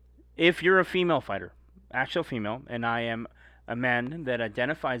 If you're a female fighter, actual female, and I am a man that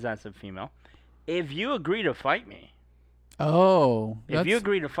identifies as a female, if you agree to fight me, Oh, if you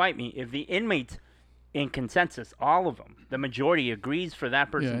agree to fight me, if the inmates in consensus, all of them, the majority agrees for that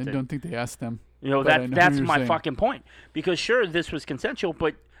yeah, person I to, don't think they asked them. you know, but I know what that's you're my saying. fucking point. Because sure, this was consensual,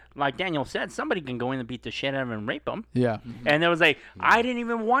 but like Daniel said, somebody can go in and beat the shit out of him and rape him. Yeah, And there was like, I didn't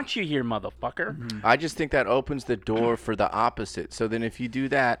even want you here, motherfucker. I just think that opens the door for the opposite. So then if you do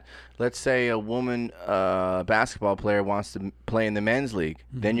that, let's say a woman basketball player wants to play in the men's league,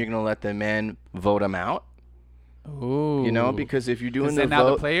 then you're going to let the men vote them out? Ooh. You know, because if you're doing Is the it now the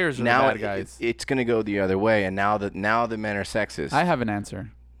vote, players are the now bad guys? it's going to go the other way, and now the men are sexist. I have an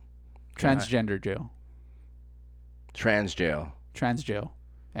answer. Transgender jail. Trans jail. Trans jail.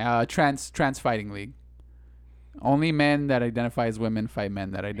 Trans fighting league. Only men that identify as women fight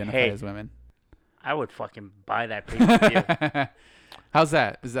men that identify Hey. as women. I would fucking buy that pay-per-view. How's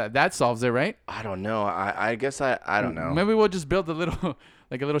that? Is that solves it, right? I don't know. I guess I don't know. Maybe we'll just build a little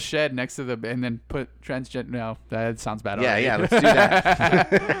like a little shed next to the and then put transgender. No, that sounds bad. Yeah, already. yeah. Let's do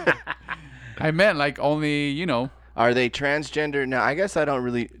that. I meant like only Are they transgender? No, I guess I don't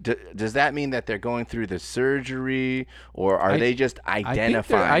really. Does that mean that they're going through the surgery, or are they just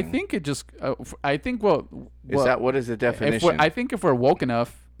identifying? I think it just. I think what What is the definition? I think if we're woke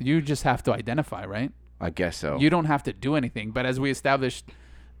enough, you just have to identify, right? I guess so. You don't have to do anything. But as we established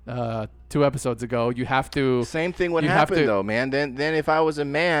 2 episodes ago, you have to. Same thing would you have happen to- though, man. Then if I was a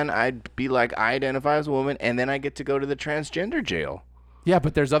man, I'd be like, I identify as a woman, and then I get to go to the transgender jail. Yeah,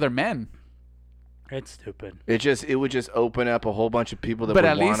 but there's other men. It's stupid. It would just open up a whole bunch of people that But would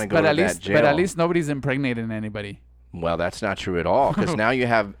at want least, to go but to at that least, jail. but at least nobody's impregnating anybody. Well, that's not true at all, because now you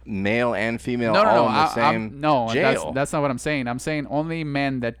have male and female No, all no, in the same jail. That's not what I'm saying. I'm saying only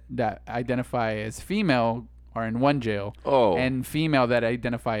men that identify as female are in one jail, Oh. and female that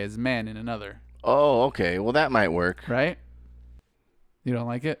identify as men in another. Oh, okay. Well, that might work. Right? You don't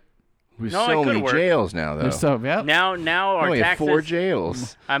like it? There's No, it so could many work. jails now, though. There's so yeah. Now our we have taxes. 4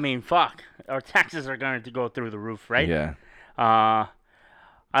 jails. I mean, fuck. Our taxes are going to go through the roof, right? Yeah.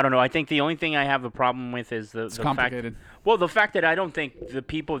 I don't know. I think the only thing I have a problem with is the fact. complicated. Well, the fact that I don't think the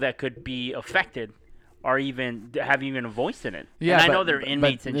people that could be affected are have even a voice in it. Yeah, and I but, know they're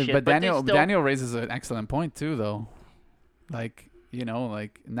inmates and shit. But they Daniel still, Daniel raises an excellent point too, though. Like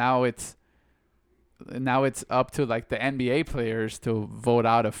like now it's up to like the NBA players to vote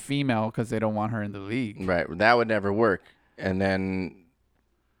out a female because they don't want her in the league. Right. That would never work. And then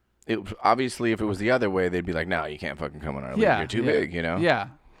obviously, if it was the other way, they'd be like, no, you can't fucking come on our league. You're too big, you know? Yeah.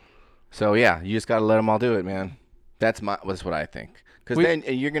 So, yeah, you just got to let them all do it, man. That's what I think. Because then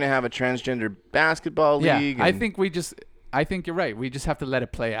you're going to have a transgender basketball league. Yeah, I think you're right. We just have to let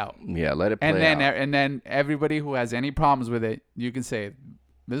it play out. Yeah, let it play out. out. And then everybody who has any problems with it, you can say,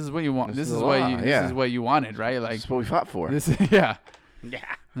 this is what you want. This is what you wanted, right? Like, this is what we fought for. Yeah.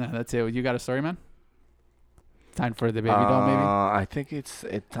 No, that's it. You got a story, man? Time for the baby doll, maybe? I think it's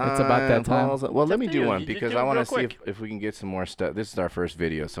time. It's about that time. Well, let me do one You because do I it want to real see quick. if we can get some more stuff. This is our first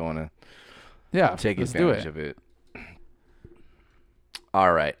video, so I want to take let's do advantage of it.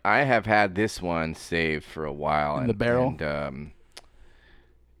 All right. I have had this one saved for a while. In the barrel? And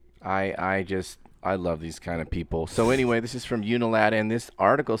I love these kind of people. So anyway, this is from Unilad, and this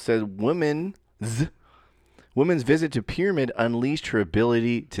article says woman's visit to pyramid unleashed her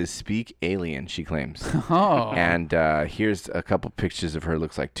ability to speak alien, she claims. Oh. And here's a couple pictures of her.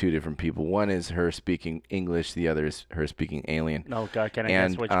 Looks like two different people. One is her speaking English. The other is her speaking alien. Oh, God, can I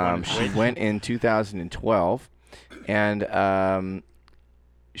guess which one? She went in 2012, and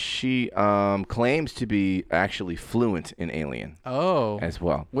she claims to be actually fluent in alien as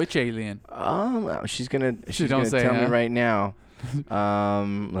well. Which alien? She's gonna She tell me huh? right now.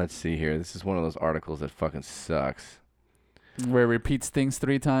 Let's see here. This is one of those articles that fucking sucks. Where it repeats things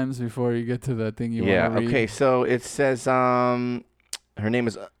 3 times before you get to the thing you want to read. Okay. So it says her name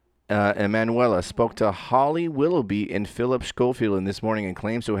is Emanuela. Spoke to Holly Willoughby and Philip Schofield in this morning and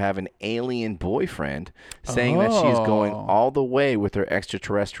claims to have an alien boyfriend, saying that she's going all the way with her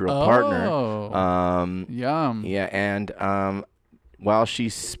extraterrestrial partner. Yum. Yeah, and while she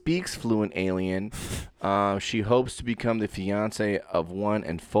speaks fluent alien, she hopes to become the fiance of one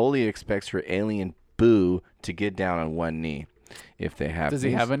and fully expects her alien boo to get down on one knee if they have. Does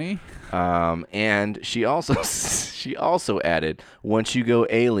he have any? And she also added, once you go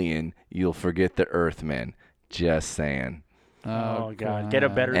alien, you'll forget the Earthmen. Just saying. Oh God, get a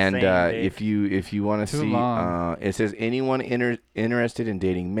better and saying, Dave. if you want to see, it says anyone interested in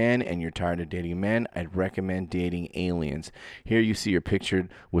dating men and you're tired of dating men, I'd recommend dating aliens. Here you see her pictured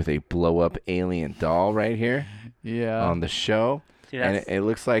with a blow up alien doll right here, on the show, and it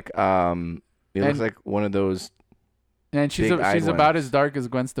looks like looks like one of those. And she's about as dark as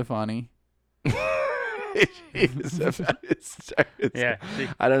Gwen Stefani. She's about as dark as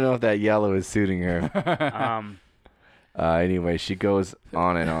I don't know if that yellow is suiting her. Anyway, she goes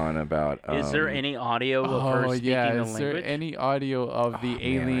on and on about. Is there any audio of her speaking the language? Is there any audio of the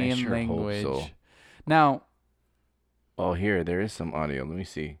alien sure language? hope so. Now. Oh, here there is some audio. Let me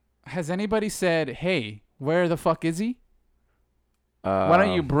see. Has anybody said, "Hey, where the fuck is he? Why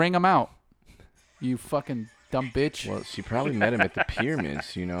don't you bring him out? You fucking dumb bitch." Well, she probably met him at the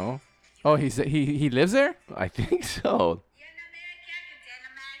pyramids, you know. Oh, he lives there? I think so.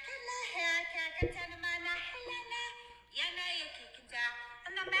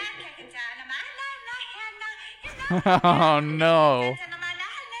 Oh no.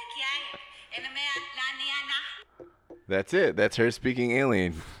 That's it. That's her speaking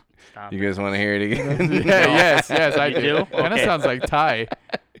alien. Stop you guys want to hear it again? Yes, I You do. do? Kind of Okay. sounds like Thai.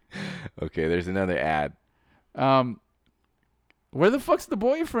 Okay, there's another ad. Where the fuck's the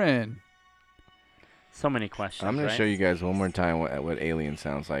boyfriend? So many questions. I'm gonna right? show you guys one more time what alien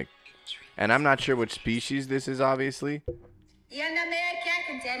sounds like, and I'm not sure which species this is. Obviously.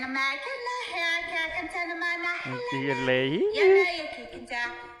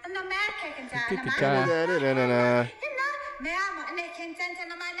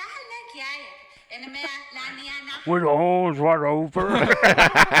 With arms right over.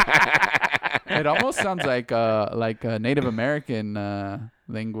 It almost sounds like a Native American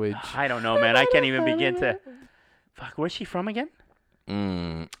language. I don't know, man. I can't even begin to. Fuck, where's she from again?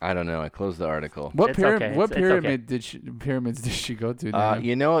 I don't know. I closed the article. What It's okay. What It's pyramid pyramids did she go to? Dan?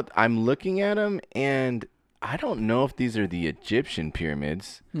 You know what? I'm looking at them, and I don't know if these are the Egyptian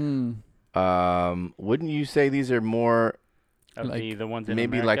pyramids. Wouldn't you say these are more The ones in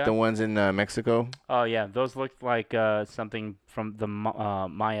maybe America? like the ones in Mexico? Oh yeah, those looked like something from the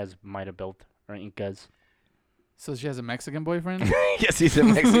Mayas might have built, or Incas. So she has a Mexican boyfriend? Yes, he's a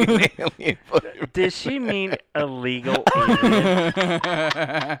Mexican alien. Did she mean illegal alien?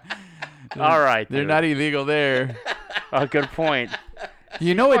 All right, They're dude. not illegal there. Oh, good point.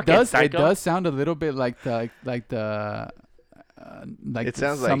 You know, it Fucking does. It psycho. does sound a little bit like the It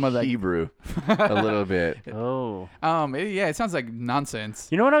sounds some like of Hebrew a little bit. Oh. it sounds like nonsense.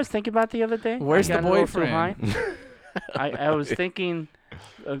 You know what I was thinking about the other day? Where's I the got a little too boyfriend? high. I was thinking,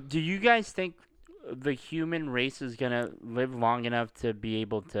 do you guys think the human race is gonna live long enough to be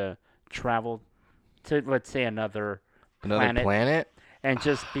able to travel to, let's say, another Another planet? and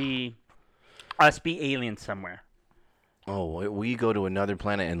just be aliens somewhere. Oh, we go to another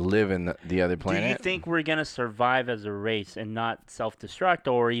planet and live in the other planet? Do you think we're gonna survive as a race and not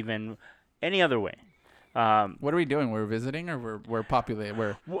self-destruct or even any other way? What are we doing? We're visiting or we're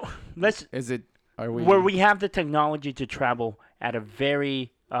populated? Let's Is it? Are we? where we have the technology to travel at a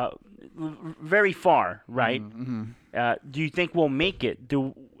very very far, right? Do you think we'll make it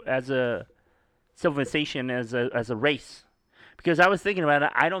as a civilization, as a race? Because I was thinking about it,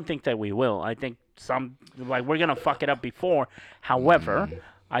 I don't think that we will. I think we're gonna fuck it up before. However,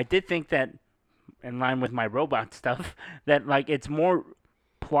 I did think that, in line with my robot stuff, that like it's more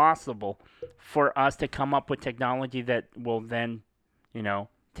plausible for us to come up with technology that will then,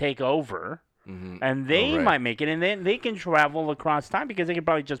 take over. And they might make it, and then they can travel across time because they can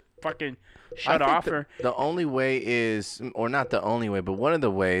probably just fucking shut off. The only way is, or not the only way, but one of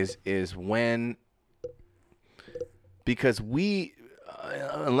the ways is because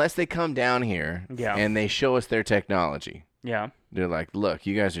unless they come down here and they show us their technology. Yeah. They're like, look,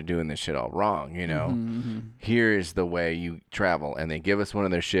 you guys are doing this shit all wrong, Here is the way you travel. And they give us one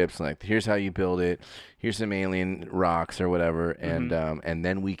of their ships, like, here's how you build it. Here's some alien rocks or whatever. And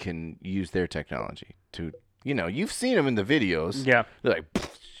then we can use their technology to, you've seen them in the videos. Yeah. They're like,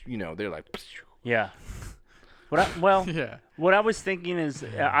 they're like. Yeah. What I was thinking is,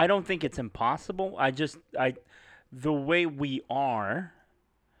 I don't think it's impossible. The way we are,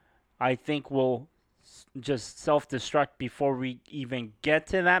 I think we'll just self-destruct before we even get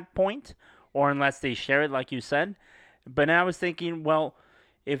to that point, or unless they share it like you said. But now I was thinking, well,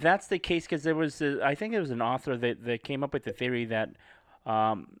 if that's the case, because I think there was an author that came up with the theory that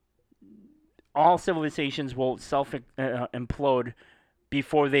all civilizations will self-implode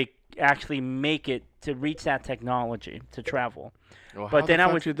before they actually make it to reach that technology to travel. Well, but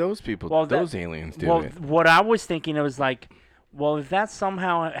then should those people, those aliens do it? What I was thinking, it was like, well, if that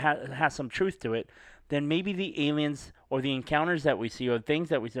somehow has some truth to it, then maybe the aliens or the encounters that we see or things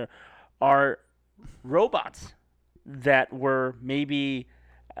that we see are robots that were maybe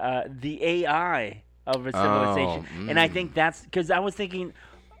the AI of a civilization. And I think that's because I was thinking,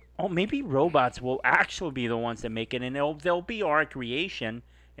 maybe robots will actually be the ones that make it, and they'll be our creation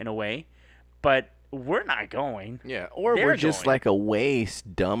in a way, but we're not going. Yeah, or we're just like a way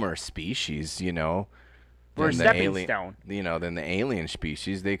dumber species, We're a stepping stone. Than the alien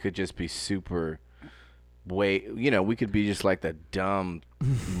species. They could just be super we could be just like the dumb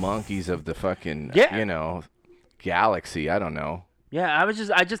monkeys of the fucking, galaxy. I don't know. Yeah,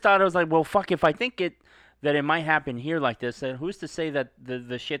 I just thought, I was like, well, fuck, if I think that it might happen here like this, then who's to say that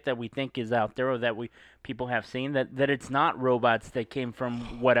the shit that we think is out there or that people have seen, that it's not robots that came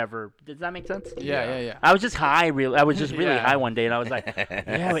from whatever. Does that make sense? Yeah. I was just high, I was just really high one day, and I was like,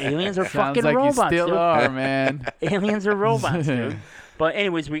 yeah, aliens are fucking like robots, you still dude. are, man. Aliens are robots, dude. But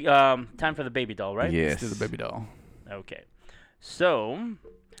anyways, we time for the baby doll, right? Yes. Let's do the baby doll. Okay. So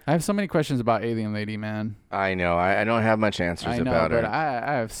I have so many questions about Alien Lady, man. I know. I don't have much answers about her. But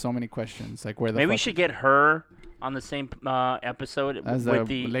I have so many questions. Like where the maybe we should get her on the same episode as with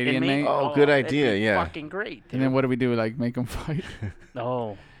the the lady inmate. Oh, good idea. It'd be yeah. fucking great. Dude. And then what do we do? Like make them fight?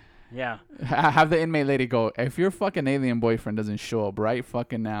 Oh, yeah. Have the inmate lady go, if your fucking alien boyfriend doesn't show up right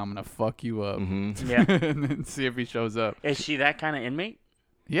fucking now, I'm gonna fuck you up. Yeah. And then see if he shows up. Is she that kind of inmate?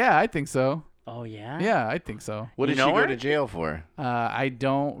 Yeah, I think so. Oh yeah. Yeah, I think so. What did she go to jail for? I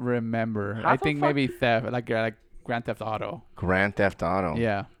don't remember. I think maybe theft, like Grand Theft Auto. Grand Theft Auto.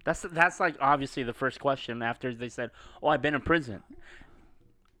 Yeah. That's like obviously the first question after they said, "Oh, I've been in prison."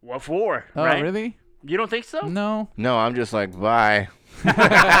 What for? Oh, right? really? You don't think so? No. No, I'm just like, bye. That's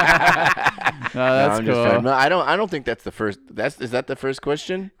cool. No, I don't think that's the first. Is that the first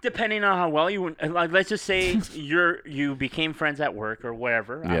question? Depending on how well you, like, let's just say you became friends at work or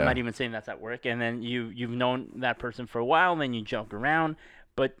whatever. Yeah. I'm not even saying that's at work, and then you've known that person for a while, and then you joke around.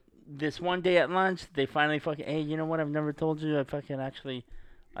 But this one day at lunch, they finally fucking, hey, you know what? I've never told you. I've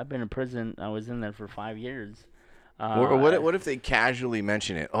been in prison. I was in there for 5 years. Or what if they casually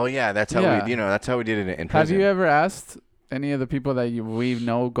mention it? Oh yeah, that's how that's how we did it in prison. Have you ever asked any of the people that we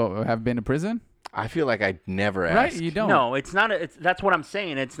know have been to prison? I feel like I never asked. Right, you don't. No, it's not. That's what I'm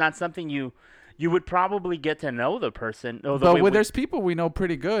saying. It's not something you would probably get to know the person. There's people we know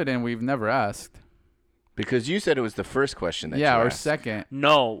pretty good and we've never asked. Because you said it was the first question that you or asked. second.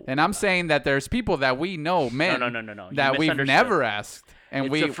 No. And I'm saying that there's people that we know, men. No. That we've never asked. And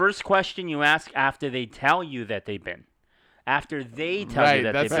it's the first question you ask after they tell you that they've been. After they tell you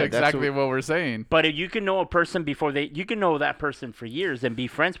that they've been. That's exactly what we're saying. But if you can know a person you can know that person for years and be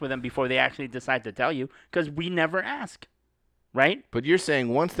friends with them before they actually decide to tell you, because we never ask. right? But you're saying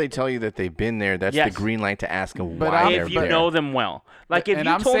once they tell you that they've been there, that's Yes. the green light to ask them But why I'm- they're If you there. know them well. Like if and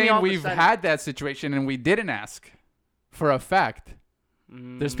you I'm told me saying all of a we've sudden, had that situation and we didn't ask for a fact.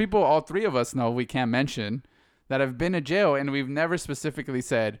 There's people, all three of us know, we can't mention, that have been to jail and we've never specifically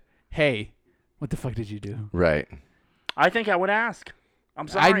said, hey, what the fuck did you do? Right. I think I would ask. I'm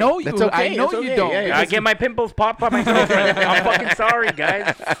sorry. I know you. That's okay, I know that's you okay, don't. yeah, yeah. I get my pimples popped by my girlfriend. I'm fucking sorry,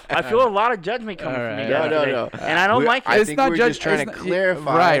 guys. I feel a lot of judgment coming from you Alright. guys No, today, no. and I don't We're- like I it. It's think not we're judge- just trying it's to not-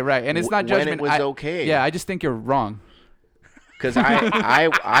 clarify Right, and it's not when judgment. it was okay. Yeah, I just think you're wrong. Because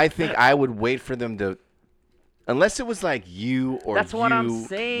I think I would wait for them to, unless it was like you or That's what I'm you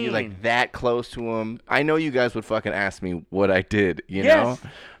saying. like that close to them. I know you guys would fucking ask me what I did. You Yes.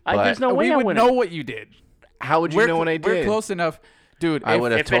 know, There's But no way We I would wouldn't. know what you did. how would you We're know what I We're did? close enough, dude. I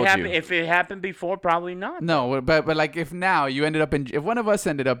would have If it told happened, you. if it happened before, probably not. No, but like if now you ended up in, if one of us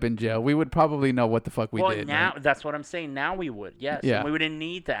ended up in jail, we would probably know what the fuck we well, did. now right? that's what I'm saying. Now we would, yes. Yeah. We wouldn't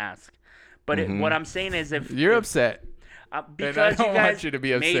need to ask. But what I'm saying is, if You're if, upset. because I you don't want guys you to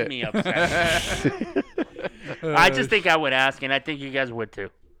be made upset. me upset. I just think I would ask, and I think you guys would too.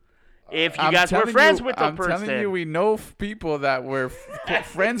 If you I'm guys were telling friends you- with the I'm person, telling you, we know people that we're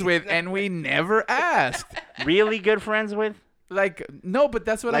friends with, and we never asked. really good friends with. Like, no, but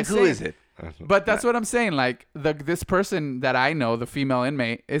that's what like I'm who saying. is it? But that's what I'm saying. Like this person that I know, the female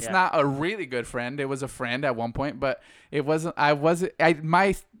inmate, it's Yeah. not a really good friend. It was a friend at one point, but it wasn't.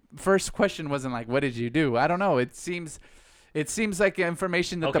 My first question wasn't like, "What did you do?" I don't know. It seems like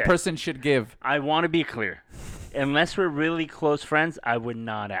information that the Okay. person should give. I want to be clear. Unless we're really close friends, I would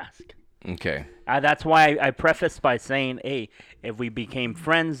not ask. Okay. That's why I prefaced by saying, hey, if we became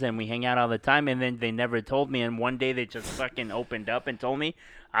friends and we hang out all the time and then they never told me and one day they just fucking opened up and told me,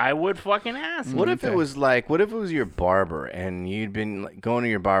 I would fucking ask. What if it Okay. was like? What if it was your barber and you'd been like, going to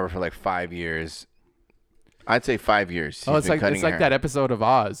your barber for like 5 years? I'd say 5 years. Oh, He's it's been like cutting your hair. that episode of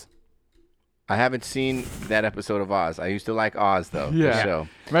Oz. I haven't seen that episode of Oz. I used to like Oz though. Yeah. So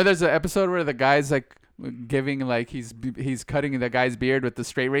Remember, there's an episode where the guy's like giving like he's cutting the guy's beard with the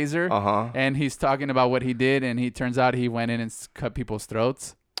straight razor, and he's talking about what he did, and he turns out he went in and cut people's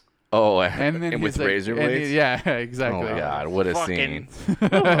throats. Oh, And then with he's like- razor and he- blades. yeah, exactly. Oh my God, what a Fucking- scene!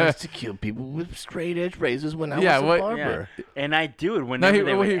 I used to kill people with straight edge razors when I Yeah, was a what- barber. Yeah. And I do it No, whenever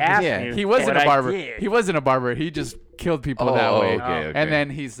they would ask me. he wasn't what a I barber. did. He wasn't a barber. He just killed people Oh, that way. okay. And then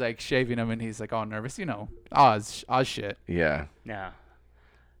he's like shaving them, and he's like all nervous. You know, Oz shit. Yeah. No.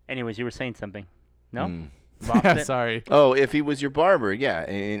 Anyways, you were saying something. No? Mm. Lost it? Sorry. Oh, if he was your barber, yeah,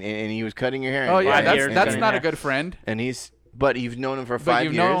 and he was cutting your hair. Oh and- yeah, Five that's years that's ago. not a good friend. And he's, but you've known him for But 5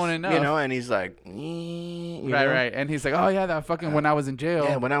 you've years, known enough. you know, and he's like, you Right, know? right. And he's like, oh yeah, that fucking when I was in jail.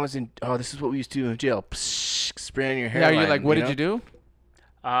 Yeah, when I was in, oh, this is what we used to do in jail. Psh, spraying your hair. Yeah, are you like, what did you do?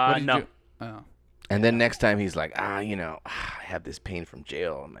 What did no. you do? Oh. And then next time he's like, you know, I have this pain from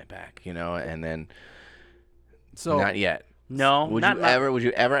jail on my back, you know, and then So not yet. No. Would not, you ever? Would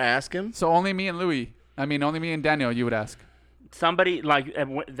you ever ask him? So only me and Louis. I mean, only me and Daniel. You would ask. Somebody like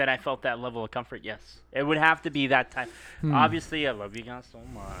that I felt that level of comfort, yes. It would have to be that time. Obviously, I love you guys so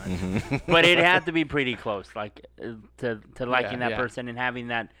much. But it had to be pretty close, like to liking that yeah. person and having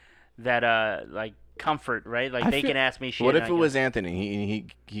that like comfort, right? Like I they feel- can ask me shit. What and if I it go, was Anthony?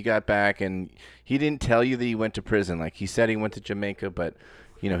 He got back and he didn't tell you that he went to prison. Like he said he went to Jamaica, but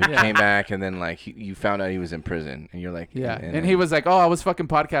you know he came back and then like you found out he was in prison and you're like Yeah. And he was like, oh, I was fucking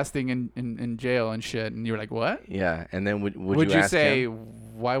podcasting in jail and shit. And you were like, what? yeah. And then would Would you you ask say, him?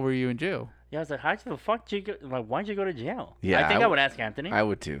 why were you in jail? Yeah, I was like, how the fuck did you go? Like, why'd you go to jail? Yeah, I think I I would ask Anthony. I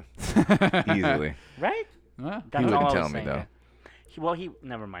would too, easily. Right? Huh? That's He all wouldn't I tell was me saying, though. yeah. Well, he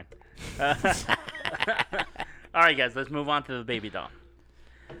never mind. All right, guys, let's move on to the baby doll.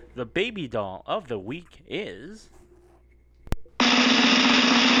 The baby doll of the week is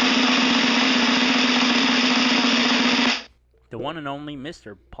the one and only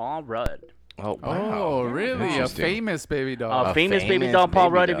Mr. Paul Rudd. Oh wow. Oh, really? A Interesting. famous baby doll. A famous baby famous doll, Paul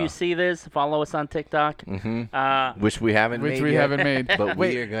baby Rudd. If doll. you see this, follow us on TikTok. Mm-hmm. Which we haven't Which made we yet, haven't made. but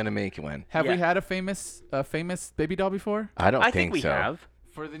Wait. we are gonna make one. Have we Yeah. had a famous baby doll before? I don't I think we so. have.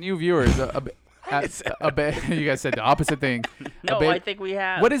 For the new viewers, you guys said the opposite thing. No, ba- I think we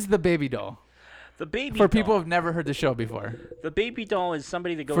have. What is the baby doll? the baby For doll? people who've never heard the show before. The baby doll is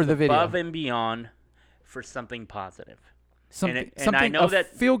somebody that goes For the video. above and beyond for something positive. Something, and I know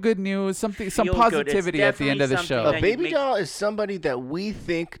that feel good news, some feel good. It's positivity at the end of the definitely show. something A that you baby make- doll is somebody that we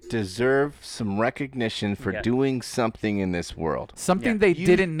think deserve some recognition for Yeah. doing something in this world. Something Yeah. they You-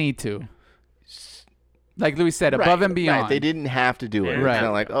 didn't need to. Like Louis said, above and beyond. Right, they didn't have to do it. Right. It's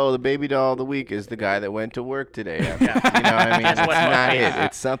not like, oh, the baby doll of the week is the guy that went to work today. You know what I mean? That's That's what not motivates it.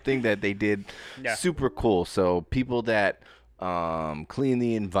 It's something that they did Yeah. super cool. So people that clean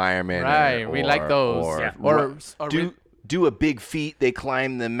the environment. Right. We like those. Or, Yeah. Or do a big feat. They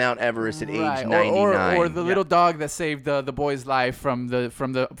climb the Mount Everest at right. age 99. Or the little dog that saved the boy's life from the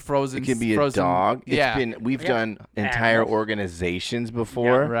frozen. It can be frozen, a dog. Yeah. We've done entire Animals. organizations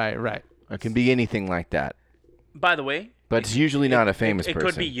before. Right. It can be anything like that. By the way, But it's usually not a famous it person.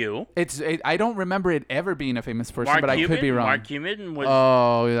 could be you. I don't remember it ever being a famous person, Mark but I Cuban, could be wrong. Mark Cuban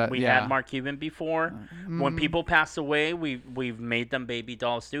was. We yeah. had Mark Cuban before. When people pass away, we've made them baby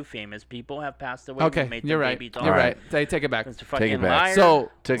dolls too. Famous people have passed away. Okay, we made you're them right. baby dolls. You're Alright. right. Take it back. It's a fucking it back. liar.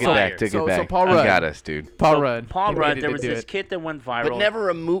 So- Took it Liar. back. Took So- it so back. Paul You Rudd. got us, dude. Paul So Rudd. Paul He Rudd. needed There to was do this it. kid that went viral. But never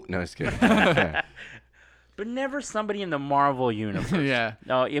a moot. No, just kidding. Okay. But never somebody in the Marvel universe. Yeah.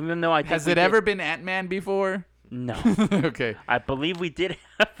 No, even though I think Has we it did- ever been Ant-Man before? No. Okay. I believe we did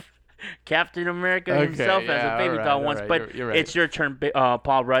have Captain America Okay, himself as yeah, a baby alright, doll once, alright, but you're right. it's your turn,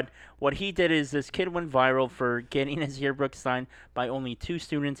 Paul Rudd. What he did is this kid went viral for getting his yearbook signed by only 2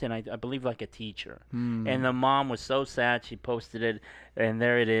 students and I believe like a teacher. Hmm. And the mom was so sad she posted it, and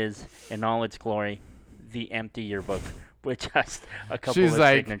there it is in all its glory, the empty yearbook with just a couple She's of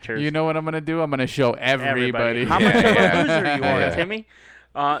like, signatures. you know what I'm gonna do? I'm gonna show everybody. How much of Yeah. a loser you are, Yeah. Timmy?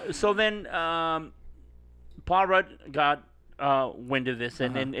 So then Paul Rudd got wind of this,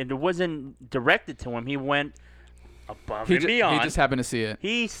 and it wasn't directed to him. He went above and beyond. He just happened to see it.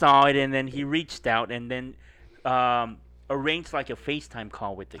 He saw it, and then he reached out, and then arranged like a FaceTime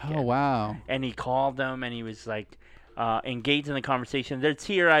call with the kid. Oh wow. And he called them, and he was like engaged in the conversation. It's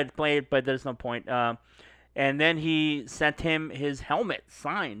here, I'd play it, but there's no point. And then he sent him his helmet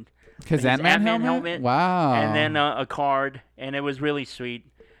signed. His Ant-Man helmet? Wow. And then a card, and it was really sweet.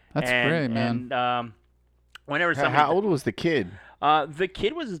 That's great, man. And whenever somebody, How old was the kid? the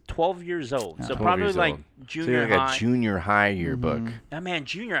kid was 12 years old, so 12 probably years like old. junior So like high. a junior high yearbook. That man,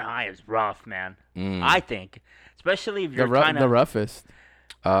 junior high is rough, man. Mm. I think, especially if the, you're kind the of roughest.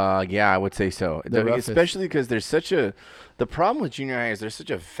 Yeah, I would say so. The roughest. Especially because there's such a. The problem with junior high is there's such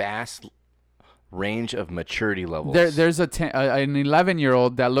a vast range of maturity levels. There's an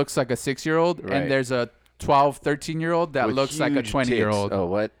 11-year-old that looks like a 6-year-old, Right. and there's a 12, 13-year-old that With looks like a huge 20-year-old. tits. Oh,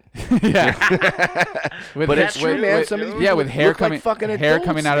 what? Yeah. With But hair- it's true, man. Some of these yeah, people with hair look like coming, fucking hair adults,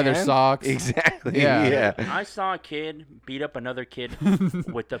 coming out of their man. socks. Exactly. Yeah. Yeah. I saw a kid beat up another kid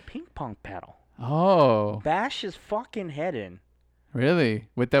with a ping pong paddle. Oh, Bash his fucking head in. really?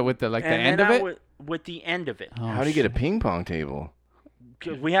 With the like the And end then of it? With the end of it. Oh, How do you get a ping pong table?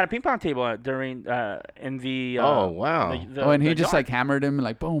 'Cause we had a ping pong table during in the. Oh, wow. Oh, and he the just dark. like hammered him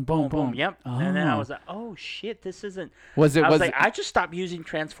like boom, boom, boom. Yep. And then I Oh. was like, oh shit, this isn't. Was it I was was like, I just stopped using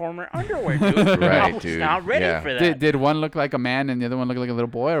Transformer underwear, dude. Right, I was dude. not ready Yeah. for that. did one look like a man and the other one look like a little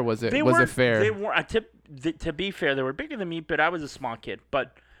boy, or was it They was were it fair? They were to be fair, they were bigger than me, but I was a small kid.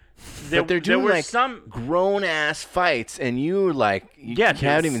 But there, But they're there doing were like some. grown ass fights, and you like you Yeah,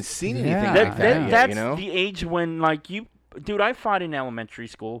 haven't dude. even seen Yeah. anything That- like that yet. That's You know? the age when like you, dude. I fought in elementary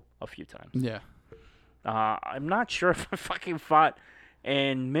school a few times. Yeah. I'm not sure if I fucking fought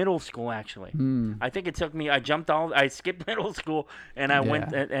in middle school actually. Hmm. I think it took me. I skipped middle school and I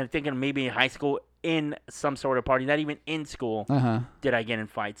went Yeah. and thinking maybe in high school in some sort of party. Not even in school did I get in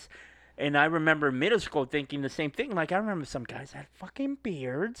fights. And I remember middle school thinking the same thing. Like I remember some guys had fucking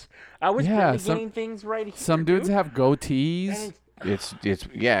beards. I was Yeah, barely some- getting things right here. Some dudes dude. have goatees. And It's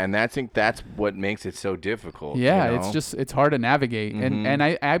yeah, and I think that's what makes it so difficult. Yeah, you it's know? just it's hard to navigate, Mhm. and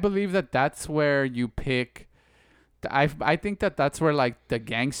I believe that's where you pick. I think that's where like the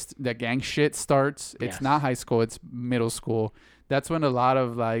gang shit starts. It's Yes. not high school; it's middle school. That's when a lot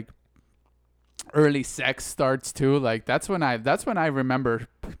of like early sex starts too. Like that's when I remember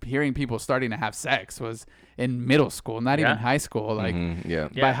hearing people starting to have sex was in middle school, not even Yeah. high school. Like Mhm, yeah.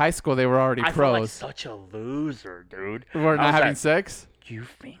 Yeah. by high school they were already I felt like pros. such a loser, dude. We're I not was having like, sex. You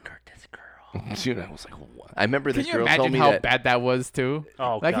fingered this girl. Dude, I was like, what? I remember Can this you girl told imagine me how that. bad that was too?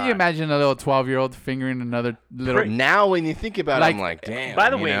 Oh, Like, can God. you imagine a little 12-year-old fingering another little? Now when you think about it, I'm Like, like, damn. By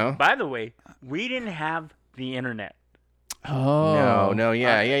the you way, know? we didn't have the internet. Oh no,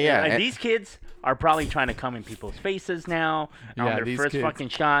 yeah. And And- these kids are probably trying to come in people's faces now on Yeah, their these first kids. fucking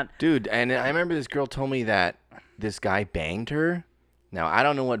shot. Dude, and I remember this girl told me that this guy banged her. Now I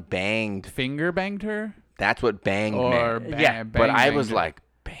don't know what banged. finger banged her That's what banged or meant. bang, Yeah, bang But I banged was her? like,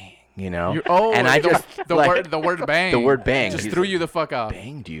 bang, you know. And I the, just the like, word bang. the word bang. just He's threw like, you the fuck off.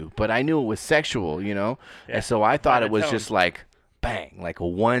 banged you, but I knew it was sexual, you know. Yeah. And so I thought By it the was tone. just like bang, like a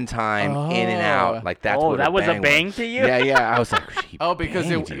one time in and out, Oh. like that's Oh, what that was a bang bang to you? Yeah. I was like, she Oh, because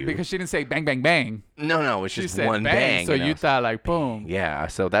banged you. because she didn't say bang bang bang. no, it's She just said one bang. bang. So and I you was thought like boom. yeah,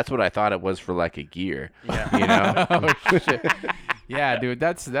 so that's what I thought it was for like a gear. Yeah. You know? Oh shit. Yeah, dude,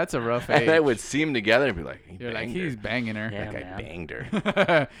 that's a rough age. They would see him together and be like, You're like, he's banging her. Yeah, that guy man. banged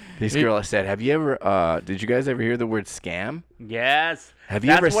her. This girl said, have you ever, did you guys ever hear the word scam? Yes. Have you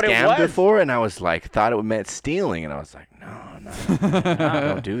That's ever what it scammed was. before? And I was like, thought it meant stealing. And I was like, no,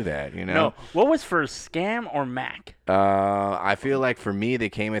 don't do that, you know? No. What was first, scam or Mac? I feel like for me, they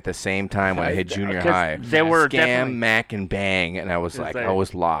came at the same time when I hit junior 'Cause high. they were Scam, definitely- Mac, and Bang. And I was like, like- I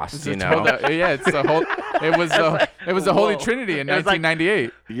was lost, you know? It's the whole. It was the Holy whoa. Trinity in It was like- 1998.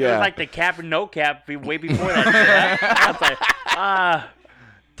 It Yeah. was like the cap and no cap way before that shit. I was like,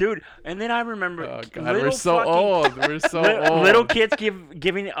 dude. And then I remember Oh God, little we're so fucking- old. We're so old. Little kids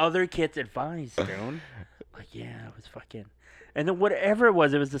giving other kids advice, dude. Like, yeah, it was fucking. And then whatever it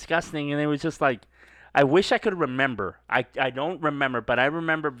was disgusting. And it was just like, I wish I could remember. I don't remember, but I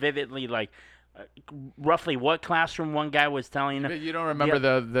remember vividly, like, roughly what classroom one guy was telling. But you don't remember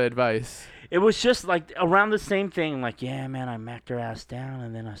the advice. It was just like around the same thing. Like, yeah, man, I macked her ass down,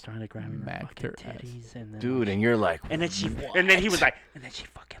 and then I started grabbing her Macked fucking her ass. titties, and then Dude, and you're like, and then he was like, and then she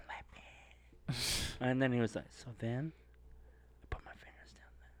fucking lapped me, and then he was like, so then I put my fingers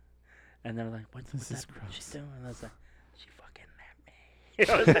down there, and they're like, what's This is that gross. she's doing? And I was like, she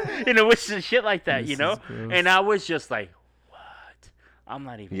fucking lapped me, you know, which is shit like that, you This know, is gross. and I was just like, what? I'm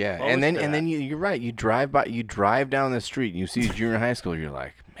not even. yeah. close And then to that. you're right. You drive down the street and you see junior high school. You're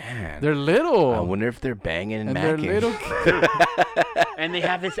like, man, They're little. I wonder if they're banging and and they're macking. little kids. And they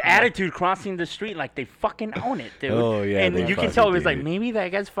have this attitude crossing the street like they fucking own it, dude. Oh, yeah, And they you can fucking tell it was do. like, maybe that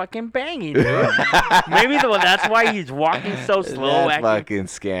guy's fucking banging, dude. Maybe that's why he's walking so slow. That acting. fucking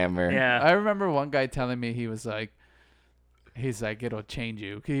scammer. Yeah. I remember one guy telling me he's like, it'll change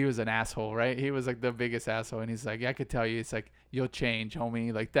you. He was an asshole, right? He was like the biggest asshole, and he's like, yeah, I could tell you, it's like, you'll change,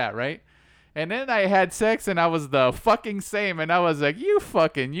 homie, like that, right? And then I had sex, and I was the fucking same, and I was like, you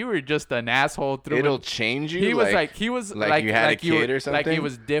were just an asshole through It'll it. change you. He was like you had like you had a kid or Like something? he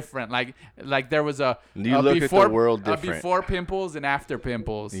was different. Like there was a You a look at the before, world a different. before pimples and after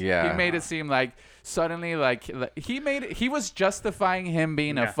pimples. Yeah. He made it seem like suddenly he was justifying him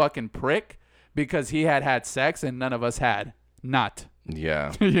being a fucking prick because he had sex and none of us had not.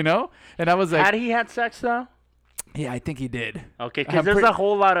 Yeah. You know? And I was like, Had he had sex though? yeah, I think he did. Okay, I'm because there's pretty- a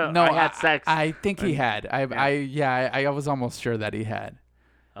whole lot of No, I had sex. I think he had. I was almost sure that he had.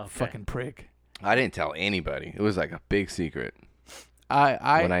 Okay. Fucking prick. I didn't tell anybody. It was like a big secret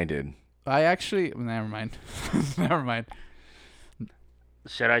I when I did. actually never mind. Never mind.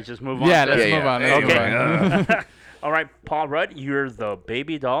 Should I just move on? Yeah, to- let's Yeah, move yeah. on. Hey, Let's move okay. on. All right, Paul Rudd, you're the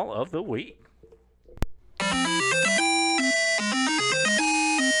baby doll of the week.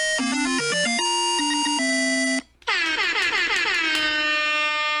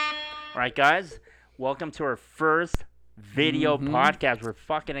 All right, guys, welcome to our first video Mm-hmm. podcast. We're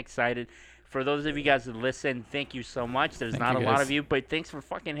fucking excited. For those of you guys that listen, thank you so much. There's Thank not you, a lot guys. of you, but thanks for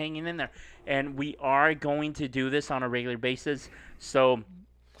fucking hanging in there. And we are going to do this on a regular basis. So,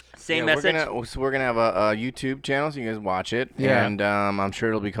 same Yeah, message. We're gonna have a YouTube channel so you guys watch it. Yeah. And I'm sure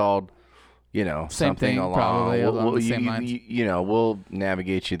it'll be called, Same something thing, along. probably along the same lines. We'll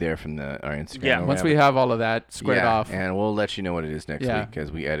navigate you there from our Instagram. Yeah, or Once whatever. we have all of that squared yeah, off. and we'll let you know what it is next Yeah. week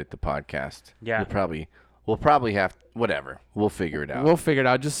as we edit the podcast. Yeah. We'll probably have whatever. We'll figure it out. We'll figure it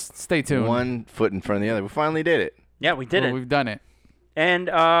out. Just stay tuned. One foot in front of the other. We finally did it. Yeah, we did Well, it. We've done it. And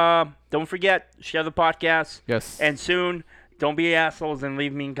don't forget, share the podcast. Yes. And soon, don't be assholes and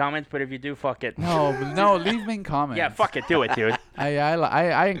leave mean comments. But if you do, fuck it. no, leave me in comments. Yeah, fuck it. Do it, dude.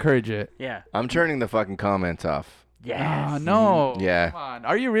 I encourage it. Yeah. I'm turning the fucking comments off. Yes. Ah, no. Yeah. Come on.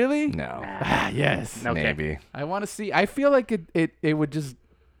 Are you really? No. Ah, yes. Okay. Maybe. I want to see. I feel like it would just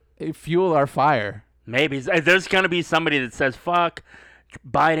fuel our fire. Maybe there's gonna be somebody that says fuck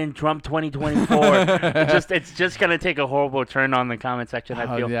Biden, Trump 2024. It's just gonna take a horrible turn on the comment section.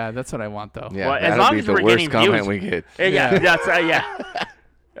 I Oh, feel. yeah, that's what I want though. Yeah. Well, as that'll long be as the we're worst getting comment views. we get. Yeah, that's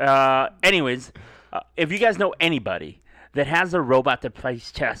yeah. Anyways, if you guys know anybody that has a robot that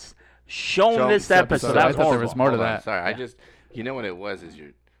plays chess, show them this episode. That I was thought there horrible. was more to Hold on, that. Sorry, I just. You know what it was?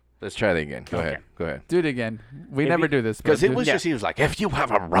 Let's try that again. Go ahead. Go ahead. Do it again. We If never you- do this. Because but it do- was Yeah. just, he was like, if you have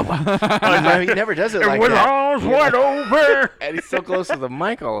a robot. He never does it It like was that. all right over. And he's so close to the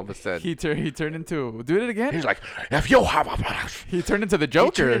mic all of a sudden. He turned into. Do it again. He's like, if you have a. He turned into the He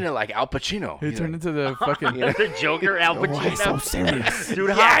turned Joker. into like Al Pacino. He He's turned like, into the fucking. The Joker, Al Pacino. serious? Dude,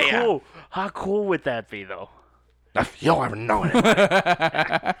 Yeah, how yeah. cool? How cool would that be, though? if you ever know it.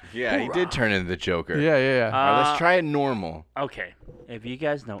 Yeah, he did turn into the Joker. Yeah, yeah, yeah. All right, let's try it normal. Okay, if you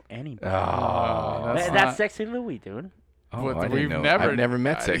guys know anybody, Oh, That's that's not- Sexy Louie, dude. oh What, I didn't we've know. never- I've never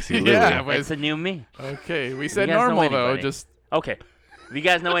met Sexy Louie. Yeah, but- It's a new me. Okay, we said guys know normal though. anybody? Just Okay, if you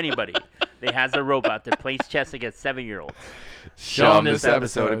guys know anybody that has a robot that plays chess against 7-year-olds. Show them this this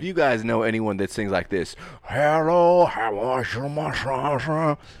episode. If you guys know anyone that sings like this, hello, how was your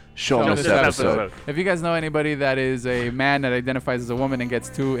mushroom? Show them this episode. If you guys know anybody that is a man that identifies as a woman and gets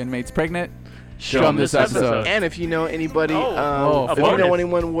 2 inmates pregnant, Show them this episode. And if you know anybody, if you know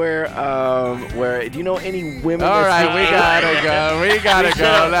anyone where do you know any women? All right, we gotta go. We gotta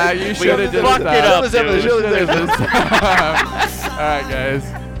go. Now you should have just fucked it up, stopped. dude. All right,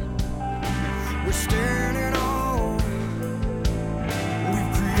 guys.